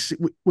Yeah. always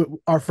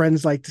our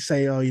friends like to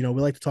say, "Oh, we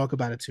like to talk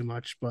about it too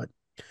much," but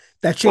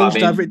Well,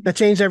 I mean, that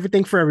changed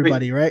everything for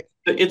everybody, right?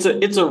 it's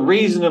a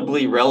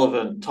reasonably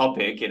relevant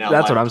topic in our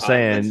That's what I'm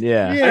lifetime. saying.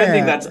 Yeah. I don't think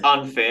Yeah, that's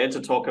unfair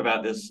to talk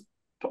about this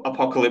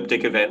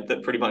apocalyptic event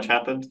that pretty much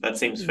happened. That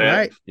seems fair.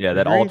 right. Yeah.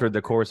 That Agreed. altered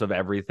the course of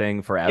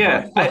everything forever.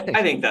 Yeah, I Like,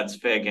 think that's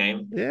fair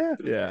game. Yeah.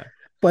 yeah.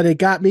 But it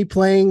got me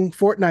playing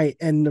Fortnite,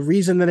 and the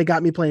reason that it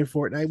got me playing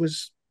Fortnite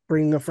was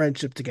bringing a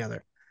friendship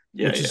together,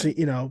 Yeah, which is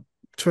yeah.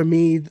 for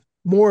me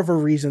more of a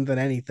reason than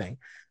anything.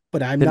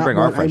 But I'm Didn't not bring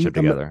our one. friendship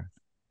together.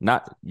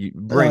 Not you It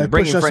pushed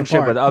bringing us friendship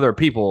with apart. other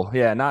people.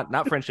 Yeah.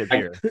 Not friendship I,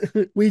 here.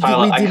 Tyler, We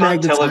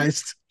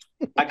demagnetized.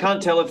 I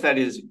can't tell if that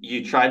is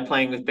you tried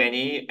playing with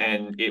Benny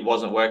and it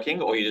wasn't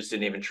working, or you just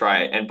didn't even try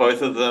it. And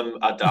both of them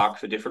are dark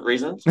for different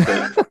reasons.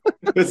 But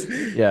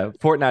Yeah.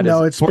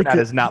 No, it's Fortnite because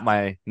is not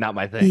my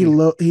thing. he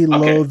okay,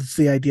 loathes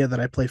the idea that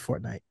I play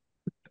Fortnite.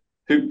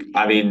 who?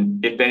 I mean,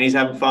 if Benny's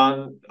having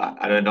fun,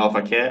 I don't know if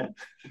I care.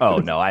 Oh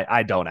no,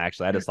 I don't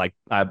actually. I just like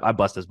I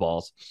bust his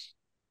balls.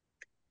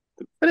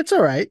 But it's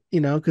all right,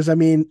 because I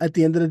mean, at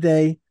the end of the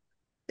day,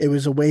 it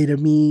was a way to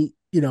me,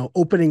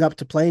 opening up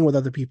to playing with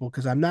other people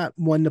because I'm not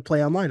one to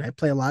play online. I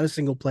play a lot of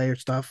single player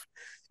stuff,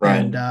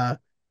 Right.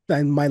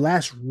 and my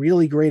last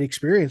really great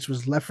experience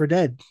was Left 4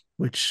 Dead,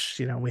 which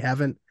we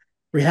haven't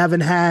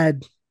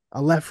had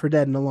a Left 4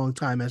 Dead in a long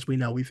time, as we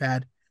know. We've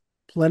had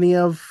plenty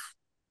of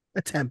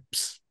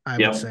attempts, I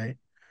would Yep. say,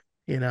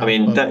 I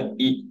mean but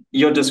that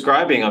you're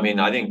describing. I mean,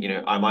 I think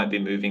I might be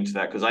moving to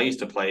that because I used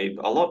to play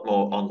a lot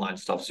more online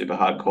stuff, super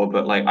hardcore.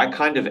 But like, I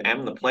kind of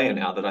am the player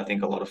now that I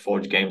think a lot of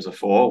Forge games are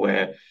for,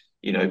 where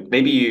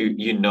maybe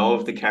you know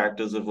of the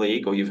characters of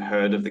League or you've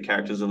heard of the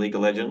characters of League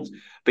of Legends,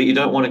 but you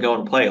don't want to go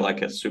and play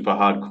like a super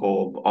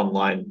hardcore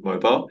online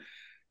MOBA.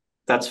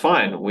 That's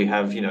fine. We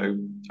have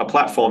a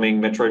platforming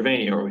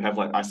Metroidvania, or we have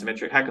like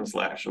isometric hack and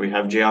slash, or we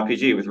have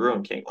JRPG with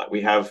Ruin King. Like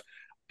we have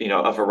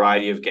a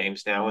variety of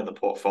games now in the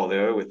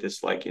portfolio with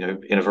this like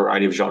in a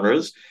variety of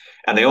genres,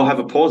 and they all have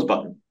a pause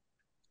button.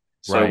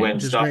 So Right. when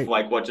which is stuff great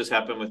like what just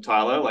happened with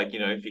Tyler, like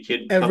if your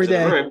kid every comes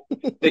in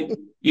the day.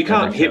 room, you Every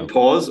can't hit show.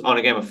 pause on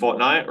a game of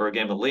Fortnite or a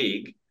game of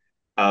League,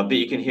 but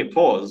you can hit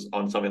pause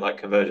on something like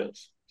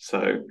Convergence.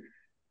 So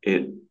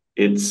it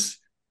it's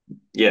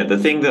yeah, the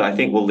thing that I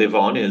think will live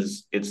on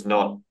is it's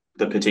not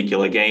the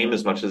particular game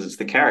as much as it's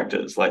the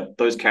characters. Like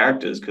those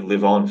characters could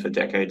live on for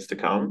decades to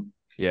come.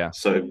 Yeah.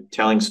 So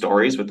telling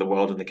stories with the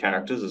world and the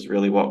characters is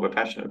really what we're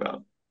passionate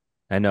about.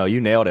 I know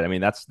you nailed it. I mean,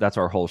 that's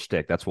our whole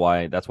shtick. That's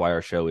why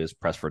our show is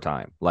pressed for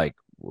time. Like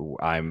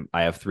I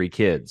have 3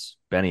 kids.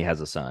 Benny has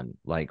a son.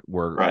 Like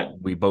Right.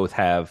 we both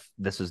have.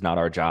 This is not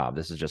our job.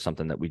 This is just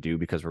something that we do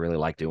because we really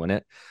like doing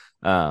it.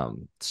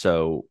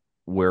 So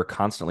we're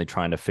constantly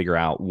trying to figure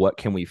out what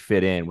can we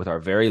fit in with our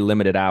very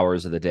limited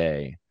hours of the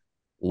day.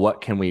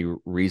 What can we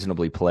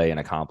reasonably play and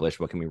accomplish?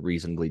 What can we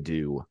reasonably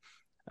do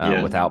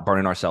Yeah. without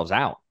burning ourselves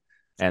out?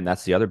 And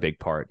that's the other big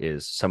part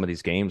is some of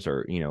these games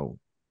are,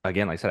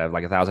 again, like I said, I have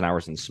like 1,000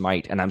 hours in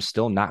Smite, and I'm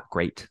still not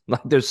great.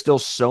 Like there's still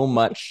so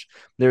much.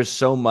 There's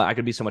so much. I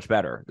could be so much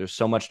better. There's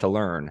so much to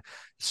learn. Yeah.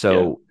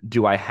 So,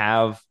 do I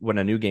have when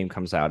a new game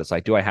comes out? It's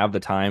like, do I have the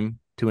time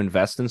to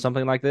invest in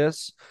something like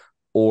this,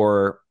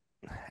 or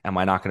am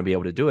I not going to be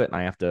able to do it? And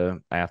I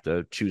have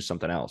to choose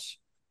something else.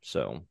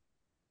 So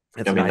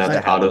I it's mean, nice that's to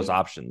have part those of,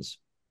 options.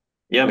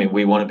 yeah, I mean,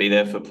 we want to be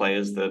there for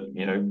players that,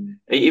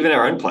 even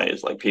our own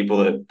players, like people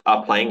that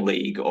are playing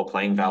League or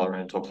playing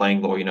Valorant or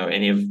playing, or,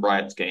 any of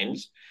Riot's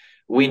games.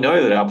 We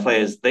know that our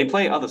players, they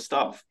play other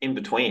stuff in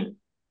between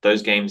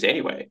those games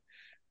anyway.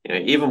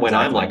 Even when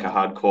I'm Exactly.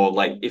 like a hardcore,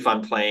 like if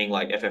I'm playing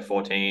like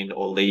FF14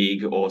 or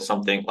League or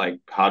something like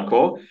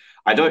hardcore,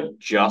 I don't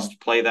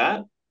just play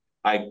that.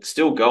 I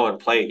still go and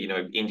play,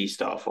 indie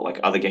stuff or like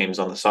other games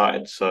on the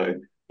side. So,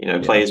 Yeah.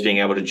 players being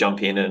able to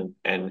jump in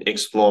and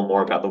explore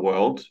more about the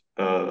world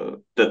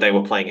that they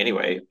were playing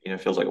anyway,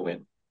 feels like a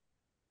win.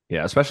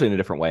 Yeah, especially in a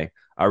different way.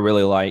 I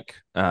really like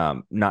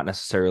not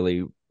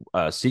necessarily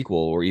a sequel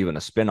or even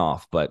a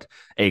spin-off, but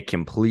a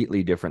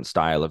completely different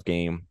style of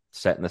game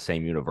set in the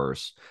same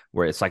universe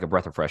where it's like a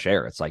breath of fresh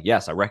air. It's like,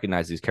 yes, I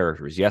recognize these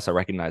characters. Yes, I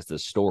recognize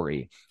this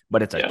story,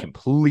 but it's a Yeah.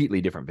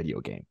 completely different video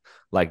game.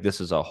 Like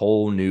this is a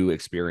whole new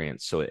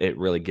experience. So it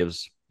really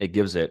gives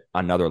it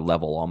another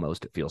level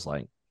almost, it feels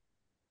like.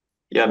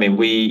 Yeah, I mean,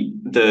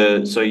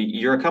 so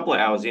you're a couple of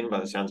hours in by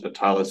the sounds of it,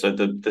 Tyler. So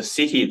the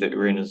city that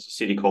we're in is a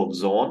city called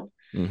Zorn.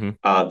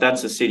 Mm-hmm.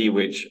 That's a city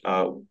which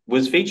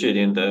was featured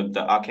in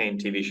the Arcane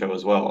TV show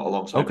as well,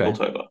 alongside Okay.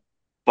 Piltover.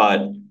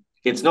 But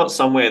it's not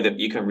somewhere that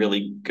you can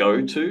really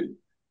go to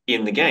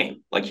in the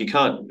game. Like you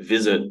can't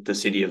visit the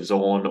city of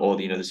Zorn or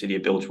the city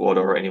of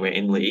Bilgewater or anywhere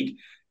in League,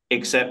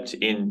 except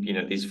in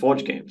these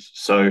Forge games.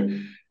 So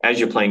as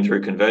you're playing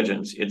through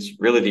Convergence, it's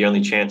really the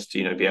only chance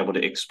to be able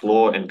to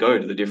explore and go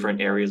to the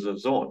different areas of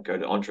Zorn, go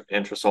to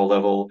Entresol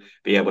level,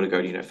 be able to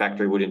go to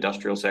Factory Wood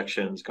industrial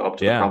sections, go up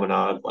to the Yeah.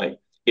 promenade. Like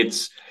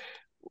it's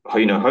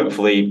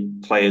hopefully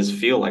players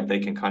feel like they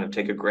can kind of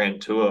take a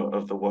grand tour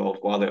of the world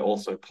while they're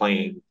also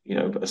playing,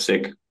 a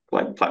sick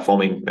like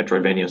platforming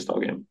Metroidvania style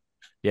game.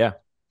 Yeah.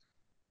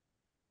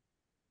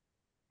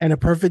 And a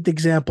perfect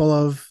example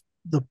of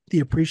the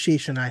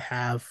appreciation I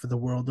have for the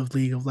world of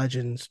League of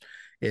Legends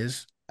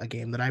is a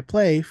game that I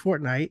play,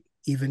 Fortnite,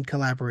 even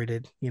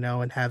collaborated,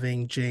 and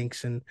having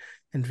Jinx and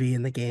V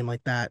in the game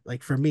like that.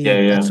 Like for Yeah,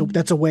 me, yeah.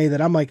 that's a way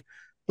that I'm like,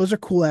 those are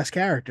cool ass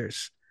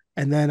characters.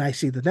 And then I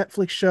see the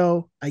Netflix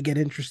show, I get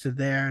interested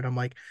there, and I'm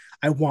like,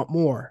 I want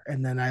more.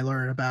 And then I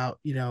learn about,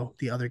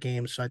 the other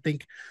games. So I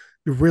think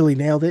you really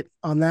nailed it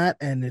on that.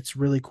 And it's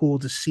really cool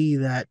to see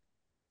that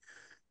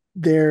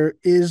there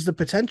is the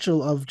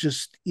potential of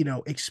just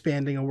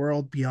expanding a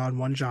world beyond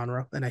one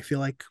genre, and I feel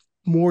like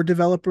more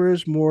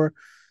developers, more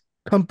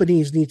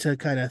companies need to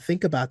kind of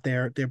think about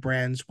their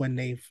brands when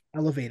they've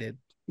elevated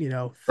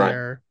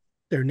Right.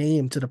 their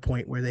name to the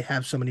point where they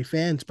have so many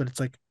fans, but it's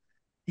like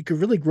you could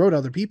really grow to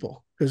other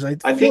people, because I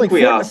I feel like think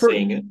we are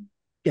seeing it.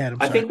 yeah, I'm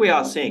I sorry. think we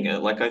are seeing it.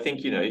 Like I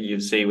think, you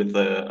see with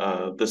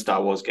the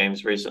Star Wars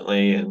games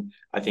recently, and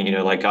I think,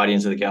 like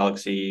Guardians of the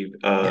Galaxy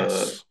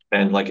Yes.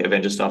 and like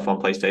Avenger stuff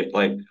on PlayStation.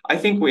 Like I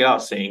think we are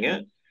seeing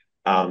it.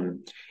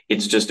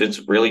 It's just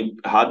it's really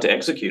hard to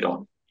execute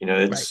on.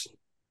 Right.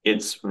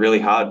 It's really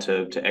hard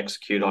to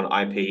execute on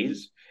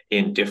IPs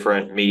in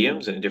different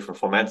mediums and in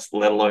different formats,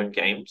 let alone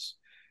games.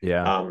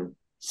 Yeah.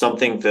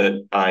 Something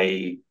that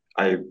I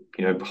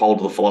hold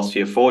the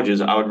philosophy of Forge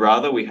is I would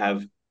rather we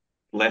have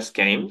less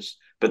games,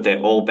 but they're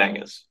all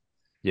bangers.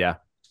 Yeah.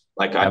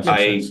 Like Makes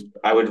Absolutely. sense.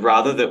 I would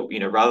rather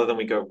that, rather than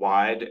we go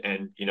wide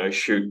and,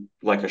 shoot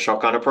like a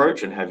shotgun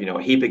approach and have,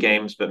 a heap of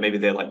games, but maybe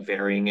they're like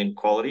varying in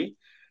quality.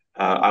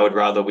 I would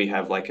rather we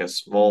have like a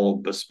small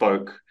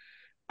bespoke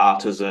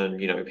artisan,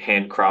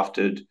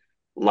 handcrafted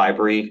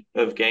library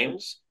of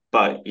games.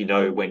 But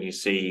when you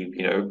see,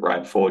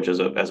 Riot Forge as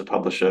a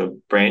publisher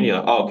brand, you're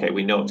like, oh, okay,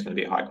 we know it's going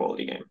to be a high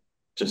quality game.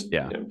 Just,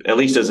 Yeah. at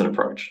least as an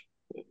approach.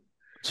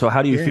 So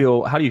how do you Yeah.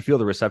 feel? How do you feel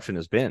the reception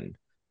has been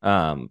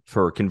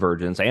for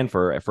Convergence and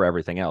for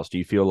everything else? Do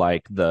you feel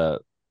like the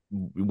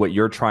what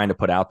you're trying to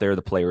put out there,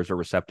 the players are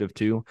receptive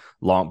to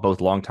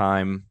both long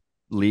time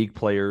league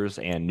players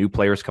and new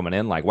players coming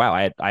in? Like, wow,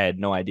 I had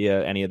no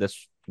idea any of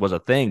this was a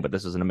thing, but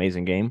this is an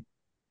amazing game.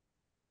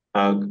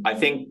 I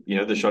think,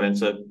 the short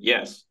answer,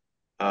 yes.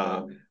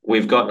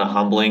 We've gotten a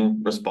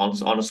humbling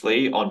response,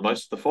 honestly, on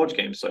most of the Forge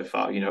games so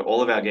far.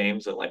 All of our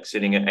games are like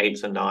sitting at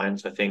eights and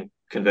nines. I think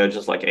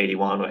Convergence like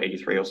 81 or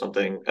 83 or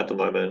something at the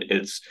moment.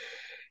 It's,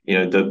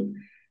 the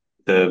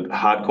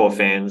hardcore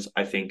fans,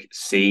 I think,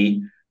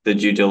 see the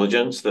due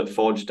diligence that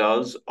Forge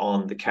does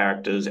on the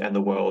characters and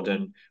the world,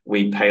 and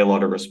we pay a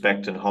lot of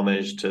respect and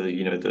homage to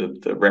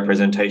the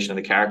representation of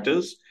the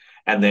characters,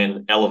 and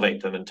then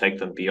elevate them and take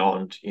them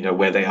beyond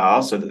where they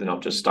are, so that they're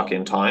not just stuck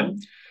in time.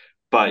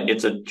 But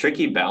it's a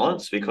tricky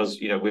balance because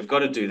we've got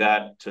to do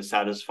that to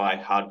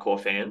satisfy hardcore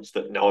fans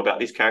that know about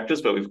these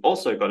characters, but we've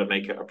also got to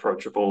make it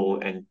approachable,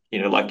 and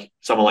like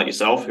someone like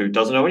yourself who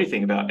doesn't know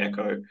anything about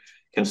Echo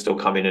can still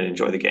come in and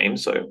enjoy the game.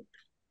 So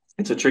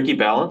it's a tricky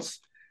balance.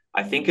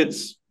 I think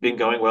it's been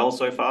going well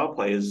so far.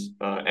 Players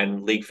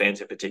and league fans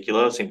in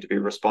particular seem to be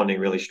responding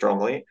really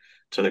strongly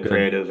to the Good.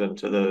 creative and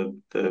to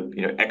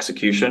the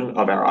execution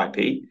of our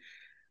IP.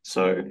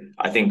 So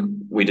I think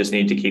we just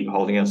need to keep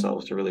holding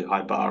ourselves to a really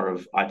high bar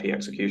of IP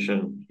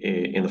execution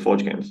in the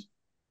Forge games.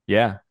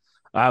 Yeah.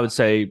 I would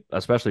say,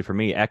 especially for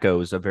me,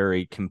 Echo is a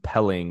very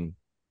compelling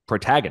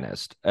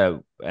protagonist.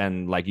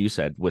 And like you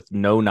said, with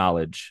no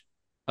knowledge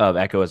of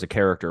Echo as a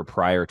character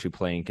prior to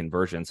playing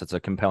Convergence, it's a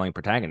compelling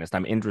protagonist.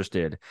 I'm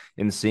interested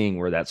in seeing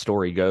where that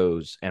story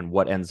goes and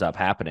what ends up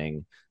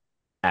happening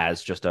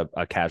as just a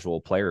casual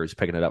player who's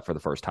picking it up for the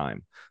first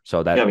time. So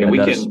Yeah, I that mean that we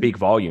does can speak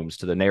volumes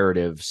to the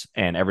narratives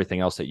and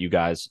everything else that you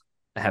guys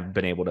have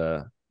been able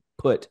to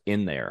put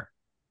in there.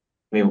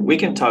 we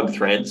can tug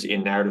threads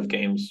in narrative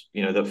games,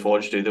 that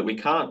Forge do that we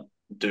can't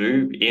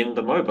do in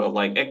the MOBA.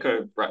 Like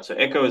Echo, right? So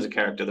Echo is a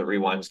character that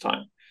rewinds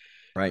time.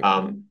 Right.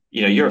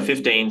 You're a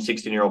 15,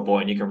 16-year-old boy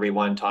and you can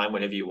rewind time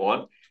whenever you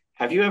want.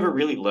 Have you ever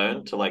really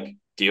learned to like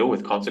deal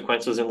with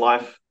consequences in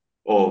life?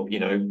 Or,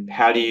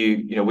 how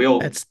do we all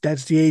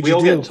That's the age we you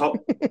all get do. told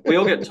we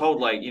all get told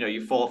like,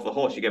 you fall off the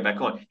horse, you get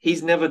back on.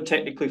 He's never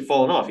technically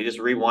fallen off. He just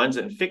rewinds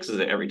it and fixes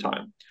it every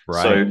time.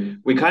 Right. So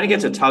we kind of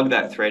get to tug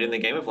that thread in the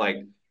game of like,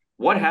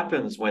 what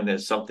happens when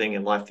there's something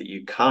in life that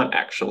you can't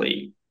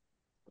actually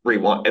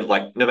rewind?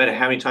 Like, no matter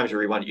how many times you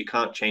rewind it, you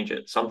can't change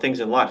it. Some things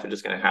in life are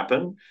just going to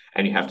happen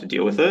and you have to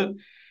deal with it.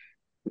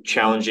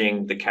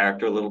 Challenging the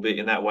character a little bit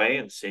in that way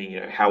and seeing,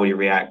 how would he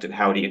react and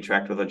how would he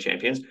interact with other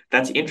champions.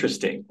 That's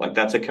interesting. Like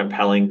that's a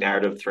compelling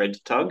narrative thread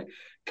to tug.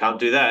 Can't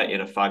do that in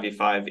a 5v5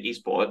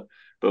 esport,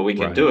 but we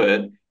can Right. do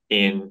it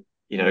in,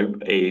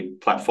 a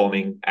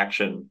platforming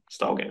action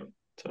style game.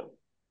 So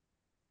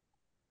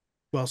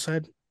Well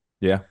said.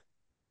 Yeah.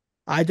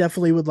 I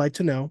definitely would like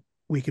to know.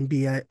 We can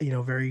be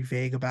very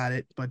vague about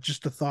it, but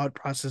just the thought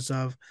process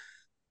of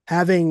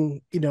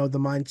having the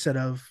mindset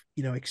of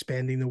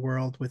expanding the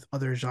world with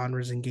other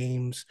genres and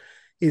games.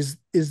 Is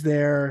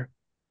there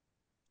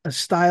a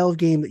style of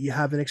game that you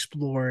haven't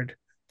explored,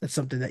 that's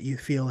something that you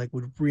feel like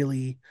would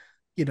really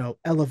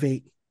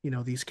elevate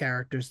these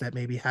characters that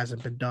maybe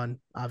hasn't been done.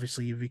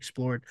 Obviously, you've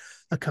explored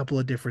a couple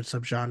of different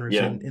subgenres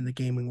Yeah, in the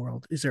gaming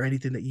world. Is there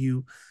anything that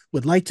you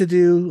would like to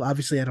do?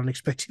 Obviously, I don't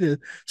expect you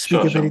to speak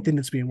sure, of sure. anything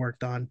that's being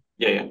worked on.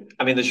 Yeah, yeah.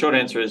 I mean, the short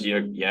answer is,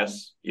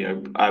 yes.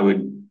 I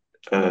would.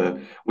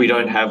 We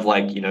don't have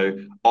like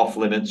off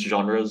limits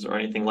genres or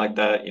anything like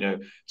that.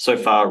 So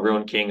far,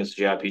 Ruin King is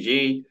a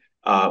JRPG.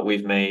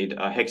 We've made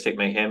Hextech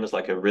Mayhem as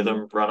like a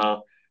rhythm runner.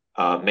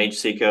 Mage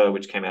Seeker,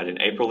 which came out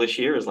in April this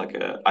year, is like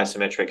a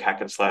isometric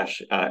hack and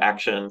slash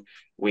action.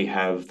 We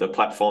have the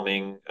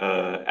platforming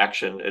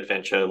action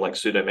adventure like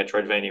pseudo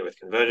Metroidvania with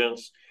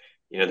Convergence.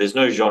 There's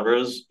no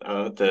genres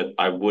that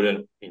I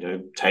wouldn't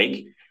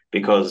take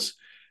because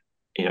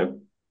I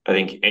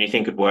think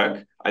anything could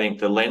work. I think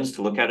the lens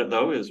to look at it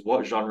though is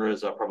what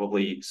genres are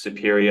probably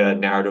superior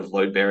narrative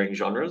load bearing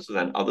genres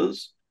than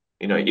others.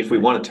 If we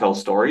Right. want to tell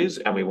stories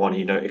and we want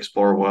to,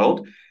 explore a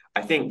world,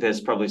 I think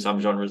there's probably some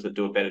genres that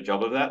do a better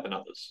job of that than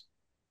others.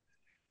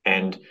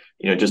 And,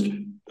 just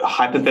a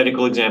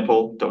hypothetical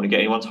example, don't want to get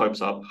anyone's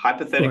hopes up. Of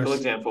Hypothetical course, of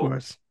example,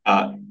 course.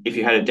 if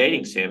you had a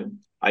dating sim,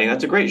 I think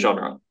that's a great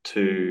genre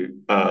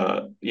to,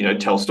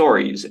 tell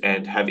stories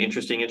and have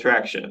interesting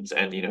interactions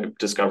and,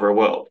 discover a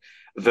world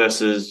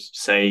versus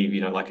say,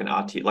 like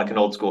like an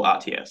old school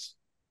RTS.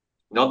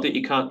 Not that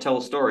you can't tell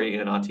a story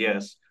in an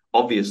RTS.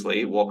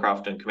 Obviously,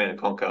 Warcraft and Command and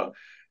Conquer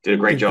did a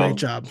great Did a great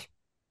job.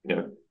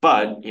 job.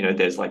 But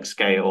there's like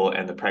scale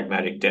and the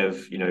pragmatic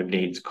dev,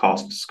 needs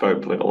cost,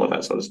 scope, and all of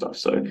that sort of stuff.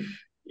 So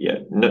yeah,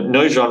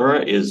 no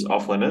genre is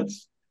off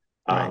limits.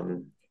 Right.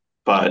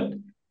 But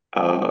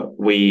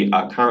we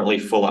are currently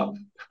full up.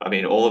 I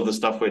mean, all of the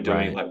stuff we're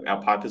doing, Right. like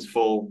our pipe is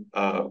full.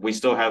 We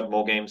still have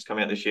more games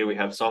coming out this year. We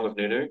have Song of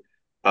Nunu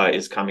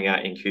is coming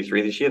out in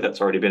Q3 this year.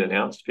 That's already been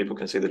announced. People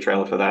can see the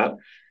trailer for that.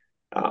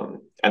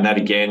 And that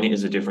again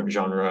is a different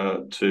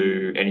genre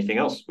to anything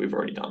else we've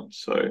already done.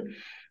 So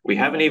we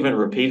haven't even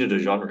repeated a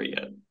genre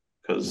yet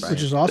because Which Right. is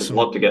there's a awesome.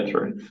 lot to get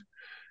through.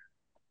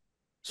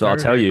 So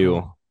Very, very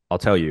cool. I'll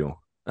tell you,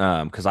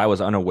 because I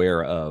was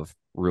unaware of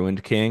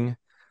Ruined King.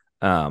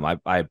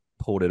 I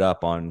pulled it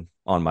up on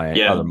my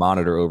Yeah, other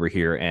monitor over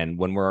here, and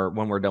when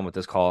we're done with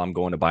this call, I'm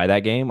going to buy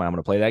that game. I'm going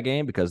to play that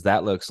game because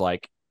that looks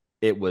like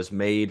it was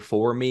made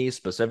for me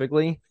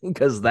specifically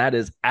because that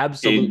is do you,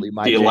 absolutely do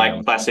my you like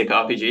jam. classic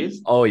RPGs?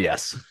 Oh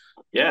yes,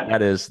 Yeah,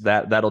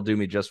 that'll do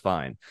me just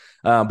fine.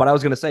 But I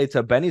was going to say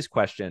to Benny's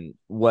question,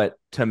 what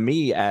to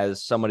me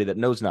as somebody that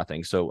knows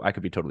nothing, so I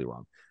could be totally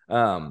wrong.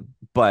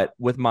 But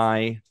with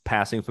my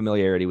passing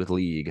familiarity with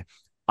League,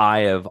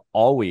 I have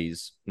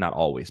always, not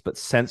always, but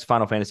since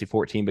Final Fantasy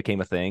 14 became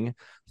a thing,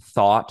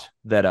 thought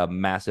that a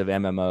massive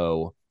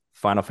MMO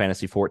Final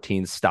Fantasy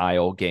 14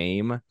 style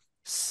game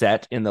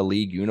set in the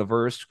League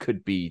universe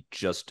could be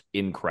just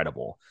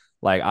incredible.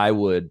 Like I that's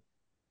would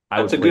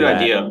a play good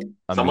that idea.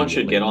 Someone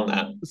should get immediately.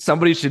 on that.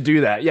 Somebody should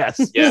do that.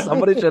 Yes, Yeah.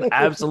 somebody should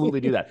absolutely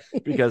do that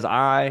because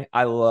I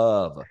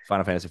love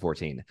Final Fantasy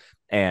 14,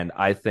 and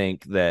I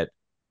think that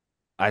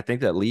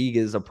League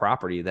is a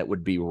property that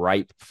would be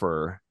ripe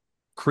for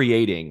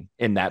creating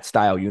in that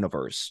style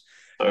universe.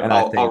 So And I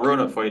I'll think ruin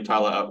it for you,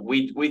 Tyler.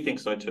 We think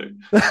so too.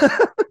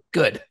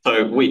 good.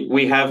 So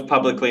we have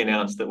publicly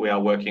announced that we are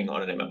working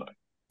on an MMO.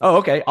 Oh,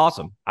 okay,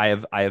 awesome. I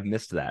have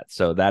missed that,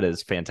 so that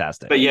is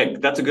fantastic. But yeah,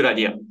 that's a good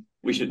idea.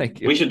 We should Thank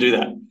you. we should do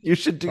that. You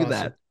should do Awesome.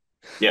 that.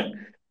 Yeah.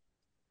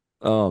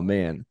 Oh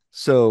man.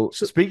 So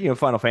So speaking of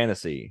Final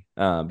Fantasy,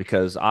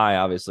 because I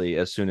obviously,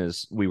 as soon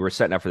as we were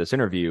setting up for this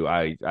interview,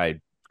 I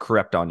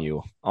crept on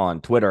you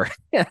on Twitter,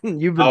 and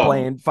you've been Oh,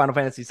 playing Final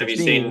Fantasy have you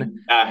 16. seen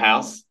our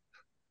house?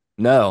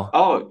 No,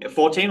 Oh,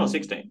 14 or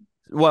 16?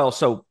 well,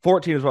 so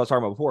 14 is what I was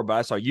talking about before, but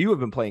I saw you have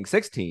been playing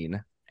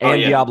 16 Oh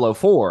and yeah. Diablo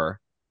 4.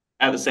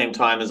 At the same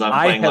time as I'm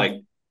I playing have, like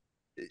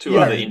two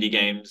other yeah, yeah, indie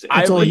games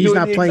I have and until been he's doing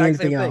not the playing exact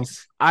same anything thing.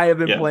 else. I have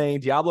been yeah, playing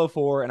Diablo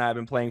 4 and I've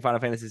been playing Final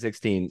Fantasy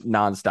 16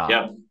 nonstop.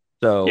 yeah,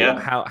 So yeah.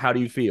 how do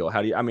you feel?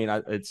 How do you? I mean,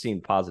 it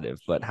seemed positive,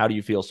 but how do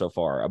you feel so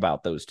far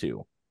about those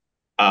two?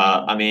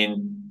 I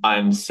mean,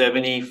 I'm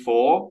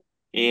 74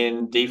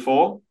 in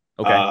D4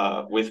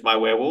 Okay, with my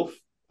werewolf.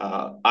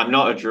 I'm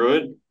not a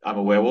druid. I'm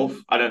a werewolf.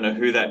 I don't know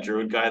who that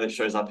druid guy that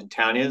shows up in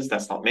town is.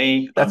 That's not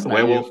me. I'm that's the not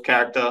you. werewolf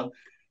character.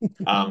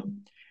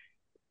 Um,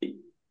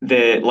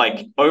 they're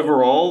like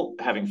overall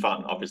having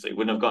fun. Obviously,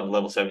 wouldn't have gotten to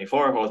level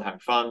 74 if I was having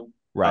fun.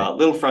 Right. A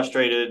little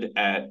frustrated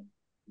at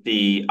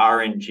the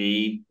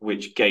RNG,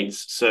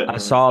 I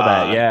saw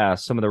that. Yeah,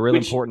 some of the really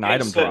which important gates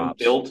item certain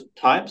drops. build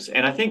types.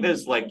 And I think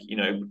there's like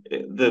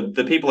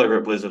the people over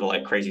at Blizzard are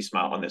like crazy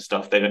smart on this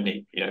stuff. They don't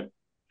need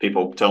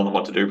people telling them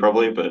what to do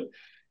probably, but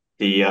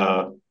the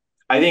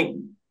I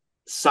think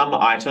some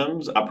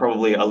items are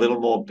probably a little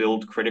more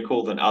build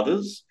critical than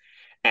others.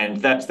 And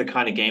that's the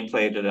kind of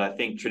gameplay that I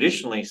think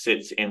traditionally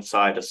sits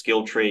inside a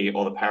skill tree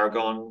or the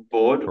Paragon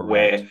board, Correct.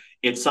 where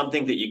it's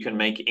something that you can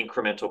make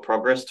incremental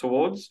progress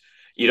towards.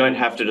 You don't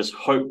have to just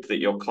hope that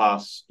your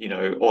class,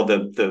 or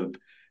the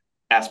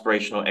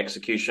aspirational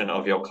execution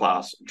of your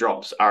class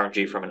drops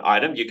RNG from an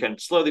item. You can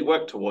slowly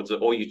work towards it,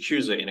 or you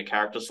choose it in a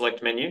character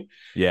select menu.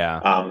 Yeah.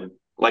 Um,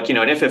 Like, in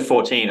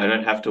FF14, I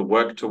don't have to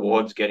work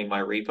towards getting my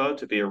Reaper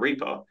to be a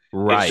Reaper. It's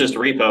Right. just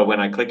Reaper when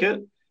I click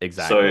it.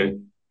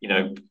 Exactly.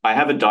 So, I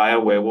have a dire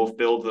werewolf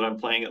build that I'm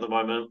playing at the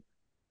moment.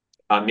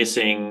 I'm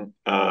missing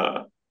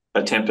a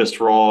Tempest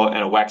Roar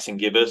and a Waxing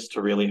Gibbous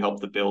to really help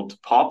the build to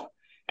pop.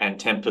 And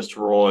Tempest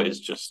Roar is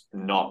just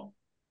not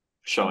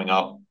showing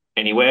up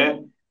anywhere.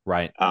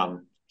 Right.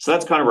 So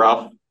that's kind of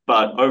rough.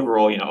 But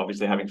overall,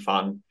 obviously having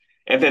fun.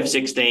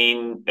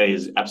 FF16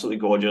 is absolutely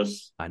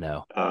gorgeous. I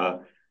know.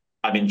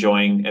 I'm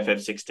enjoying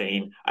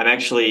FF16.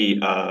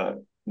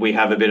 We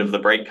have a bit of the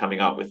break coming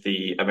up with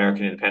the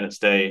American Independence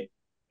Day.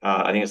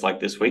 I think it's like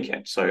this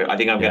weekend. So I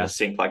think I'm going to Yeah.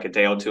 sink like a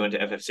day or two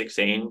into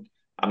FF16.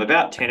 I'm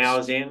about 10 Nice.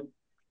 hours in,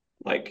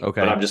 but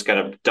Okay. I'm just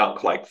going to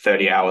dunk like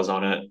 30 hours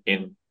on it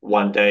in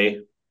one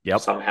day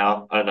Yep.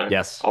 somehow. I don't know.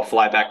 Yes, I'll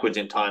fly backwards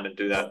in time and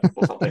do that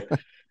or something.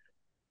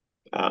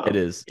 it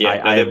is. Yeah,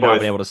 no, I they're have not been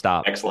both able to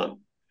stop. excellent.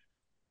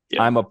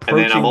 Yeah. I'm And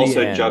then I'm approaching the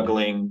also end.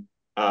 juggling.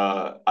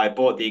 I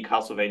bought the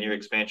Castlevania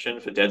expansion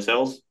for Dead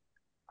Cells,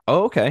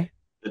 Oh, okay.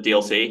 the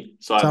DLC.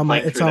 So It's I'm on my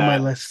playing it's through on my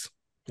that. list.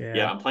 Yeah,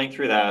 Yeah. I'm playing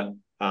through that.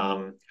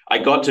 I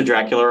got to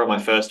Dracula on my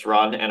first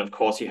run, and of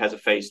course he has a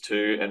phase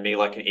two, and me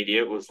like an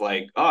idiot was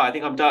like, "Oh, I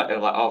think I'm done." And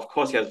I'm like, "Oh, of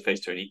course he has a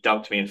phase two," and he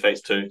dumped me in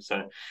phase two.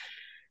 So,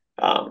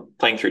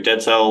 playing through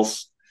Dead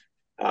Cells.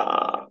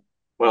 Uh,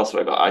 what else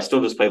have I got? I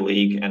still just play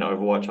League and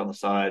Overwatch on the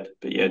side,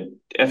 but yeah,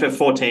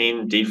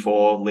 FF14,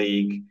 D4,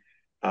 League,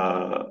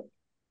 a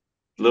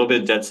little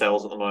bit of Dead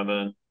Cells at the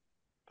moment.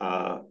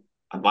 Uh,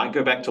 I might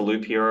go back to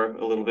Loop Hero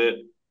a little bit.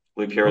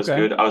 Loop Hero is Okay.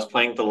 good. I was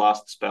playing The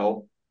Last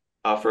Spell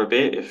for a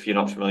bit. If you're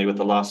not familiar with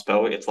The Last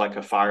Spell, it's like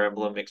a Fire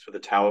Emblem mixed with a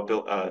town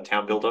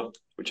builder,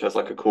 which has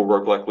like a cool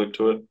roguelike loop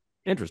to it.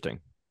 Interesting.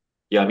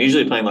 Yeah, I'm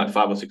usually playing like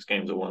 5 or 6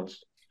 games at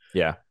once.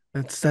 Yeah.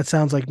 That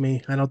sounds like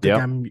me. I don't think Yep.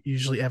 I'm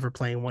usually ever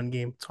playing one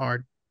game. It's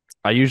hard.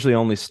 I usually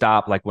only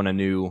stop like when a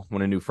new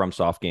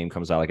FromSoft game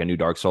comes out, like a new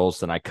Dark Souls,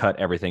 then I cut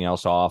everything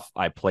else off.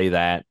 I play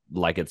that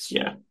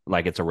Yeah.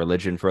 like it's a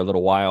religion for a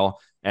little while.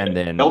 Yeah. And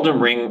then Elden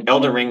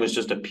Ring was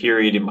just a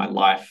period in my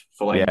life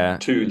for like yeah,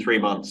 2, 3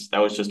 months. That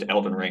was just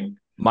Elden Ring.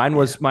 mine Yeah.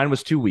 was mine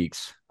was 2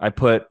 weeks. I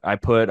put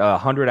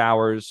 100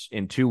 hours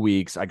in 2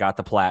 weeks. I got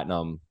the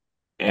platinum,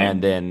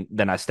 and And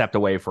then I stepped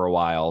away for a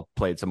while,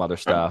 played some other right.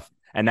 stuff,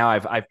 and now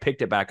I've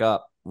picked it back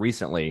up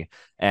recently,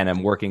 and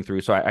I'm working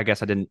through. So I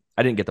guess I didn't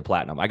get the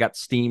platinum. I got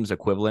Steam's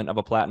equivalent of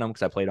a platinum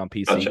because I played on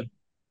Gotcha. PC.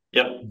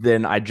 Yep.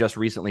 Then I just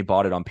recently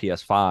bought it on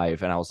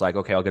PS5, and I was like,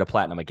 okay, I'll get a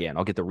platinum again.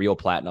 I'll get the real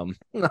platinum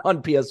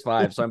on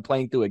PS5. So I'm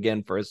playing through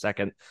again for a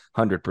second,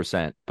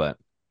 100%. But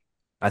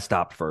I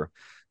stopped for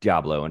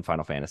Diablo and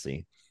Final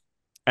Fantasy,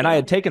 and I Yeah.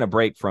 had taken a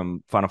break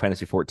from Final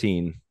Fantasy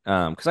 14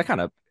 because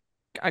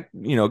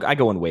I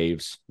go in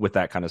waves with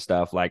that kind of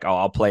stuff. Like, oh,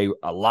 I'll play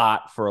a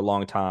lot for a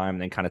long time,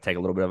 and then kind of take a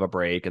little bit of a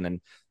break, and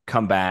then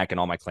come back, and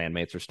all my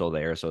clanmates are still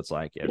there. So it's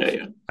like, yeah, Yeah. just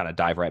Yeah. kind of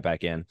dive right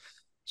back in.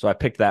 So I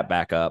picked that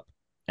back up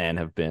and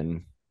have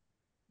been,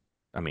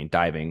 I mean,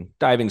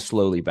 diving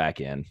slowly back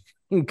in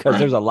because Right.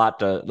 there's a lot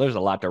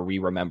to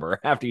re-remember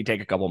after you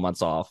take a couple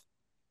months off.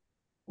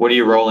 What are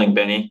you rolling,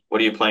 Benny?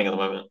 What are you playing at the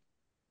moment?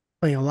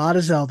 Playing a lot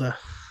of Zelda,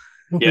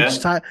 which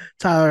Yeah.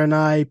 Tyler and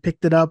I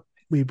picked it up.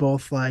 We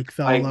both like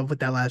fell in I love with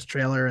that last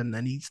trailer, and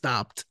then he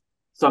stopped,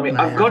 So I mean,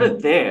 and I I've got haven't.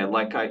 it there.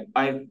 Like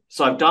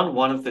I've done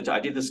one of I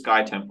did the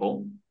Sky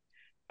Temple.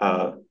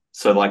 Uh,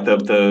 so like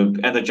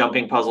the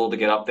jumping puzzle to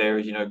get up there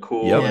is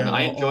cool, Yep. and Yeah,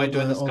 I all enjoy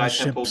doing the the Sky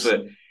Temple, ships.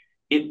 but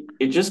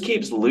it just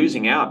keeps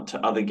losing out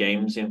to other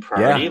games in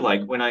priority. Yeah.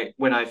 Like when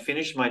I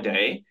finish my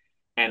day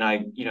and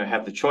I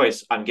have the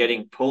choice, I'm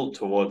getting pulled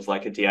towards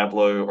like a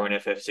Diablo or an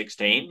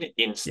FF16 Yep.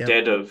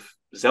 instead of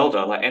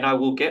Zelda. Like, and I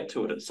will get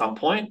to it at some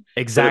point, but at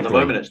the Exactly.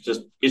 moment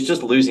it's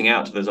just losing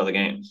out to those other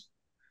games.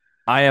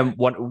 I am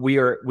what we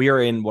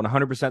are in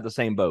 100% the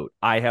same boat.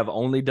 I have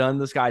only done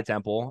the Sky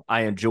Temple.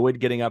 I enjoyed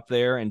getting up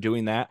there and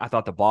doing that. I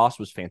thought the boss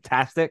was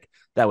fantastic.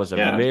 That was a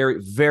Yeah, very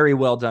very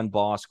well done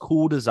boss,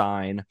 cool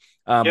design.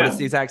 But it's yeah,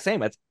 the exact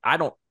same. I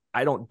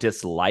don't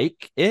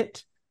dislike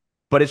it,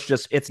 but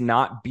it's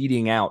not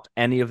beating out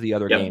any of the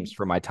other yep, games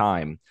for my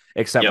time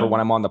except for yep, when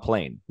I'm on the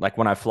plane. Like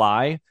when I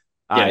fly,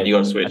 yeah. And I you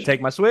got to I switch.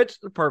 take my Switch,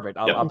 perfect.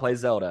 I'll Yep. play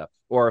Zelda.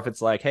 Or if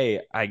it's like,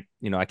 hey, I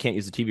can't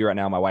use the TV right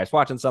now. My wife's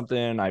watching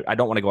something. I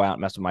don't want to go out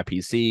and mess with my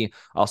PC.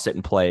 I'll sit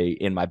and play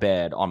in my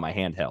bed on my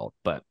handheld.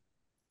 But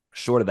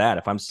short of that,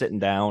 if I'm sitting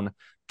down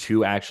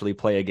to actually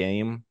play a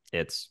game,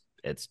 it's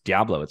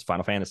Diablo, it's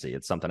Final Fantasy,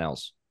 it's something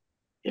else.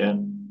 Yeah.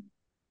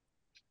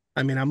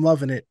 I mean, I'm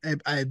loving it.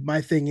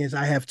 My thing is,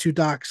 I have two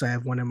docks. I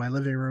have one in my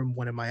living room,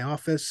 one in my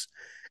office,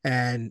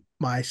 and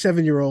my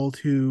 7-year-old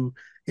who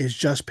is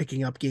just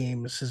picking up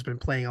games has been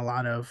playing a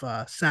lot of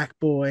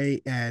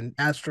Sackboy and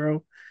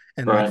Astro,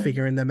 and like Right.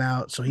 figuring them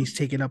out. So he's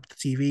taking up the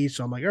TV.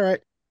 So I'm like, all right,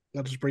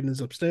 I'll just bring this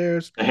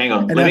upstairs, Now, hang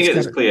on. and Let me that's get kind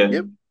this of clear.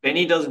 yep.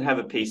 Benny doesn't have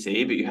a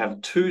PC, but you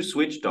have two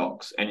Switch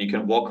docks, and you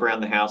can walk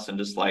around the house and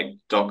just like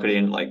dock it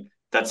in. Like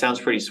that sounds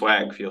pretty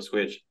swag for your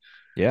Switch.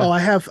 Oh, Yeah. I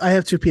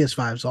have two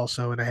PS5s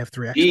also, and I have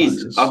three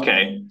Jeez. Xboxes.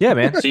 Okay. Yeah,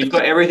 man. So you've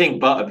got everything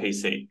but a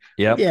PC.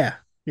 Yep. Yeah,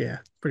 Yeah,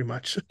 pretty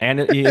much. And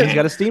he's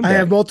got a Steam I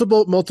have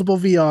Deck. multiple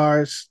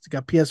VRs.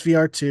 Got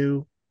PSVR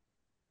 2.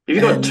 If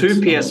you've got And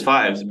two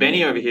PS5s,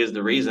 Benny over here is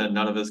the reason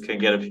none of us can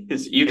get a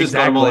PS. You've just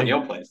got them all in Exactly.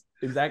 your place.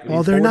 Exactly. well,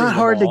 He's they're hoarding not them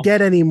hard to all.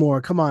 get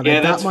anymore. Come on, I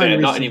Yeah, got that's mine fair.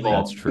 Not recently,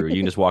 That's anymore. true. You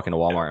can just walk into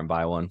Yeah, Walmart and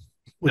buy one.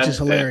 which is that's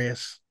fair.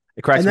 hilarious.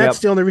 It cracks And me that's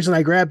up. the only reason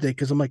I grabbed it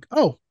because I'm like,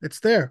 oh, it's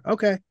there.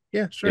 Okay,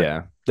 yeah, sure.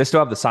 Yeah. They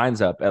still have the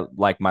signs up at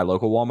like my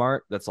local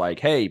Walmart that's like,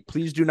 hey,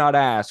 please do not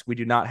ask. We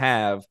do not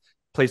have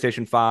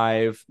PlayStation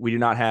 5. We do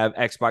not have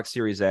Xbox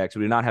Series X.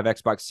 We do not have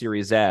Xbox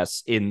Series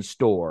S in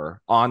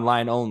store,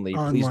 online only.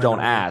 Please Online don't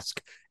only.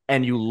 ask.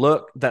 And you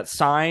look, that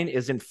sign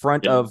is in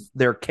front Yeah, of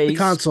their The case of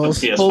consoles.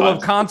 full of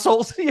PS5s.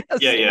 consoles. Yeah,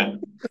 Yes. yeah,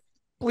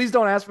 Please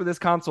don't ask for this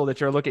console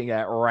that you're looking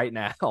at right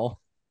now.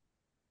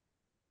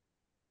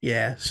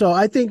 Yeah. So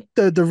I think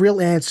the real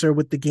answer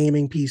with the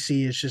gaming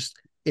PC is just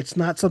it's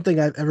not something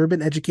I've ever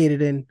been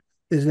educated in.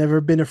 There's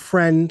never been a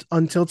friend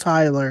until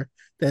Tyler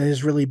that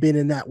has really been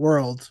in that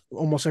world.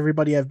 Almost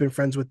everybody I've been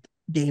friends with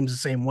games the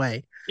same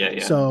way. yeah,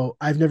 yeah. So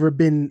I've never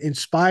been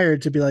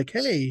inspired to be like,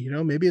 hey,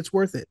 maybe it's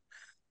worth it.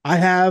 I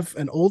have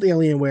an old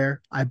Alienware.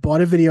 I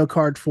bought a video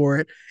card for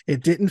it.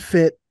 It didn't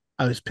fit.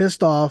 I was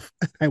pissed off.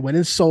 I went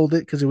and sold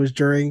it because it was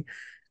during,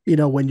 when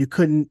I The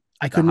couldn't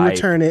hype.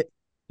 return it,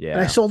 and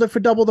I Yeah. sold it for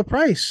double the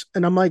price.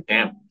 And I'm like,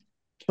 Damn.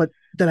 but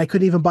then I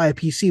couldn't even buy a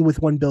PC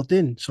with one built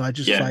in. So I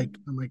just Yeah,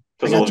 I'm like, I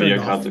because all got the turned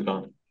video cards off. are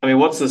gone. I mean,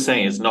 what's the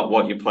saying? It's not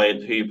what you play,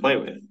 who you play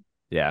with.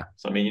 Yeah.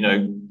 So I mean,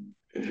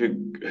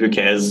 who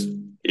cares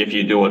if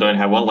you do or don't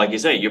have one? Like you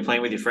say, you're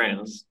playing with your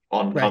friends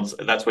on Right.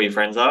 console. That's where your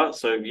friends are.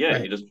 So yeah,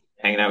 Right. you're just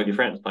hanging out with your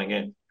friends playing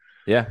games.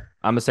 Yeah.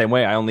 I'm the same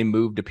way. I only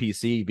moved to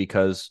PC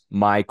because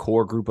my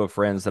core group of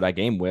friends that I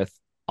game with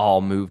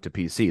all moved to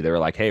PC. They were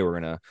like, hey, we're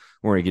gonna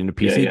get into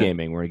Yeah, PC yeah,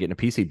 gaming. We're gonna get into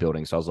PC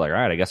building. So I was like, all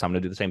right, I guess I'm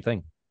gonna do the same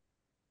thing.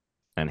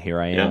 And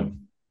here I yeah.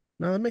 am.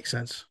 No, that makes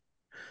sense.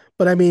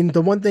 But I mean,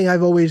 the one thing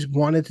I've always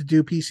wanted to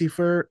do PC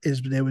for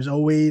is there was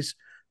always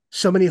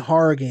so many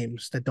horror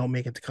games that don't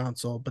make it to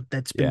console, but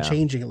that's been Yeah.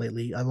 changing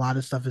lately. A lot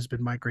of stuff has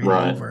been migrating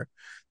Right. over.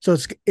 So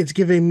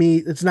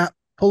it's not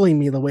pulling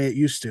me the way it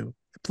used to.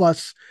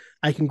 Plus,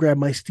 I can grab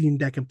my Steam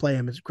Deck and play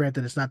them. It's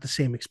granted it's not the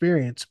same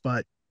experience,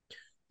 but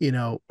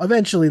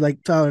eventually,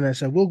 like Tyler and I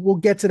said, we'll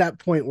get to that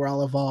point where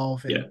I'll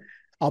evolve Yeah. and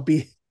I'll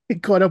be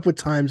caught up with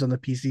times on the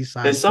PC There's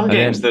side. some But And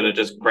games then that are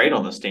just great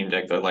on the Steam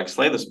Deck though. Like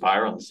Slay the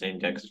Spire on the Steam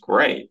Deck is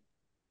great.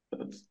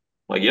 It's,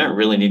 like you don't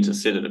really need to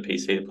sit at a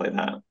PC to play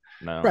that.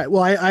 no. right,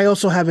 well, I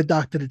also have it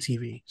docked to the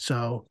TV,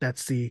 so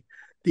that's the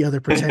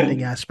other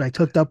pretending aspect.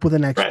 Hooked up with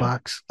an Right.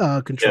 Xbox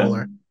Yeah.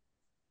 controller,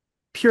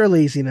 pure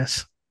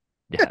laziness,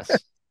 Yes.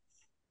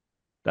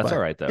 That's all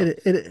but right though.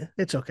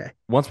 it's okay.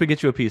 Once we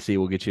get you a PC,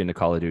 we'll get you into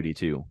Call of Duty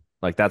too.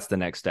 Like that's the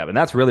next step. And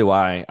that's really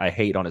why I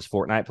hate on his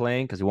Fortnite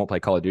playing, because he won't play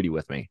Call of Duty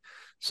with me.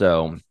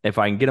 So if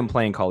I can get him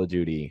playing Call of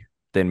Duty,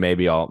 then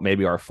maybe our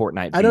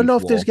Fortnite I don't beef know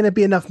if there's will. going to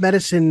be enough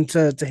medicine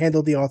to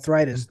handle the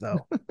arthritis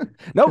though, No, because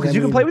I because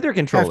you can play mean, with your after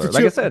controller. Like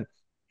I two, said,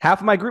 half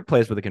of my group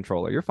plays with a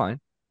controller. You're fine.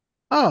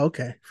 oh,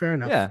 okay, fair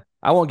enough. Yeah.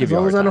 I won't give As you a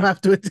long as hard I don't time.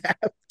 have to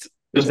adapt.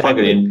 Just plug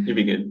it Exactly. in. You'll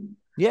be good.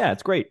 Yeah,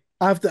 it's great.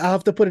 I'll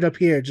have to put it up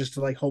here just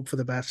to like hope for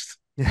the best.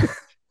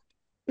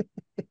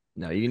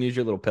 No, you can use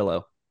your little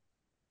pillow.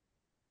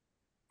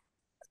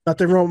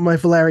 Nothing wrong with my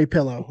Valari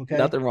pillow. Okay,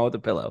 Nothing wrong with the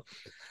pillow.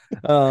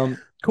 but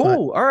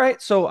Cool. All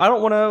right. So I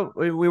don't want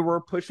to.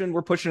 We're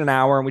pushing an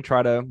hour, and we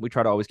try to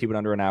always keep it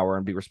under an hour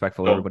and be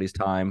respectful of So, everybody's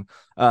time.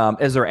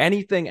 Is there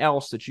anything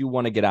else that you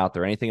want to get out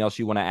there? Anything else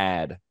you want to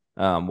add?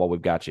 While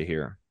we've got you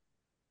here.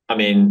 I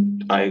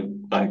mean, I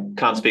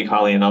can't speak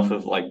highly enough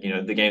of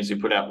the games we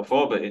put out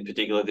before, but in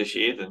particular this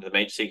year, the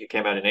Mage Seeker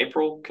came out in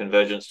April.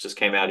 Convergence just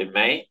came out in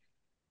May.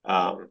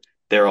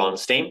 They're on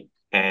Steam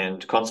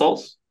and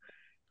consoles.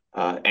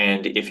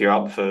 And if you're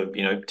up for,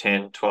 10,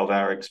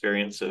 12-hour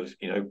experience of,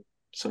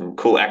 some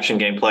cool action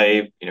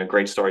gameplay,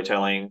 great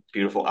storytelling,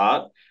 beautiful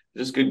art,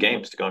 just good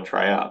games to go and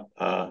try out.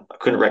 I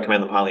couldn't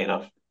recommend them highly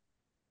enough.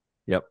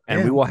 Yep. And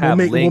yeah, we will we'll have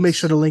make sure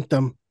links. to link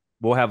them.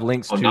 We'll have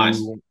links Oh, nice.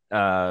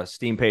 to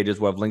Steam pages.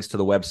 We'll have links to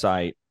the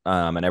website,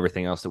 and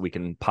everything else that we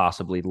can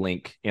possibly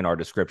link in our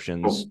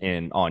descriptions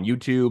Cool. on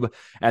YouTube.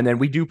 And then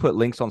we do put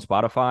links on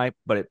Spotify,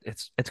 but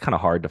it's kind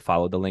of hard to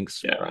follow the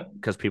links Yeah, right.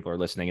 because people are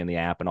listening in the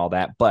app and all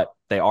that. But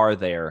they are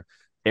there.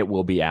 It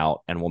will be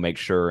out, and we'll make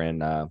sure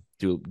and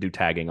do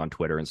tagging on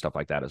Twitter and stuff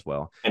like that as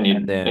well. And you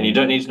And and you then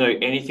don't need to know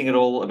anything at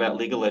all about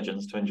League of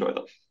Legends to enjoy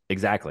them.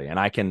 exactly, and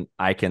I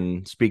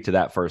can speak to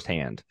that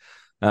firsthand.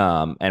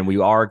 And we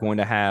are going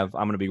to have,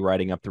 I'm going to be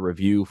writing up the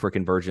review for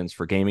Convergence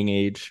for Gaming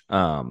Age.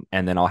 And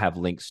then I'll have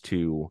links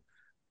to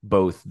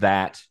both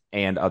that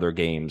and other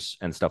games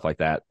and stuff like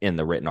that in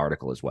the written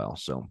article as well.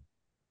 So,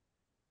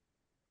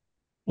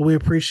 Well, we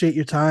appreciate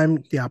your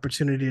time, the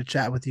opportunity to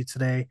chat with you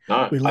today.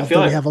 No, We I love feel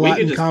that we like have a we lot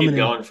could in just keep common.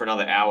 going for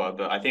another hour,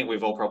 but I think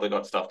we've all probably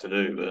got stuff to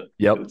do.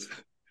 yep, But it's,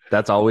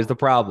 that's always the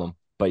problem.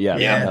 But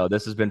yes, yeah, Yeah, no,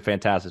 this has been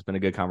fantastic. It's been a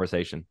good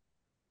conversation.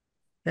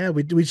 yeah,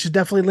 we should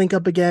definitely link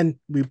up again.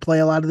 We play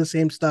a lot of the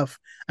same stuff.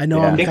 I know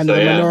Yeah. I I'm think kind so. of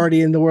the Yeah,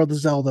 minority in the world of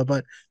Zelda,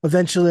 but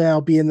eventually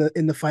I'll be in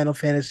the Final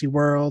Fantasy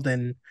world,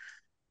 and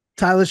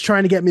Tyler's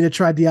trying to get me to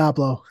try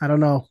Diablo. I don't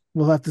know.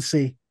 We'll have to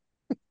see.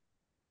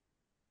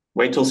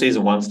 Wait till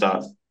season 1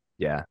 starts.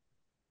 Yeah.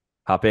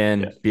 Hop in,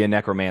 Yeah. be a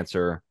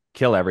necromancer,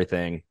 kill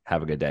everything.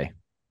 Have a good day.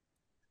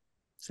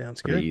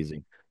 Sounds Pretty good.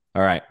 easy.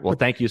 All right. Well,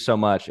 thank you so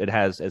much.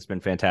 It's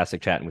been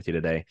fantastic chatting with you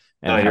today.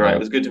 No, you're right. It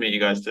was good to meet you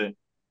guys too.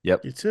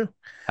 Yep. You too.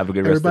 Have a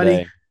good rest of Everybody,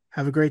 the day.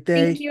 have a great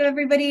day. Thank you,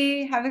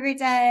 everybody. Have a great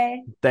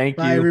day. Thank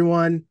Bye, you.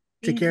 everyone.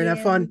 Take Thank care and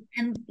have fun.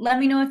 you. And let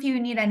me know if you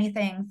need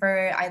anything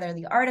for either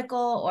the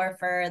article or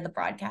for the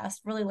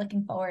broadcast. Really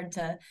looking forward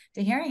to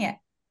hearing it.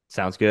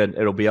 Sounds good.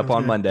 It'll be up Sounds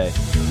on good.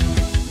 Monday.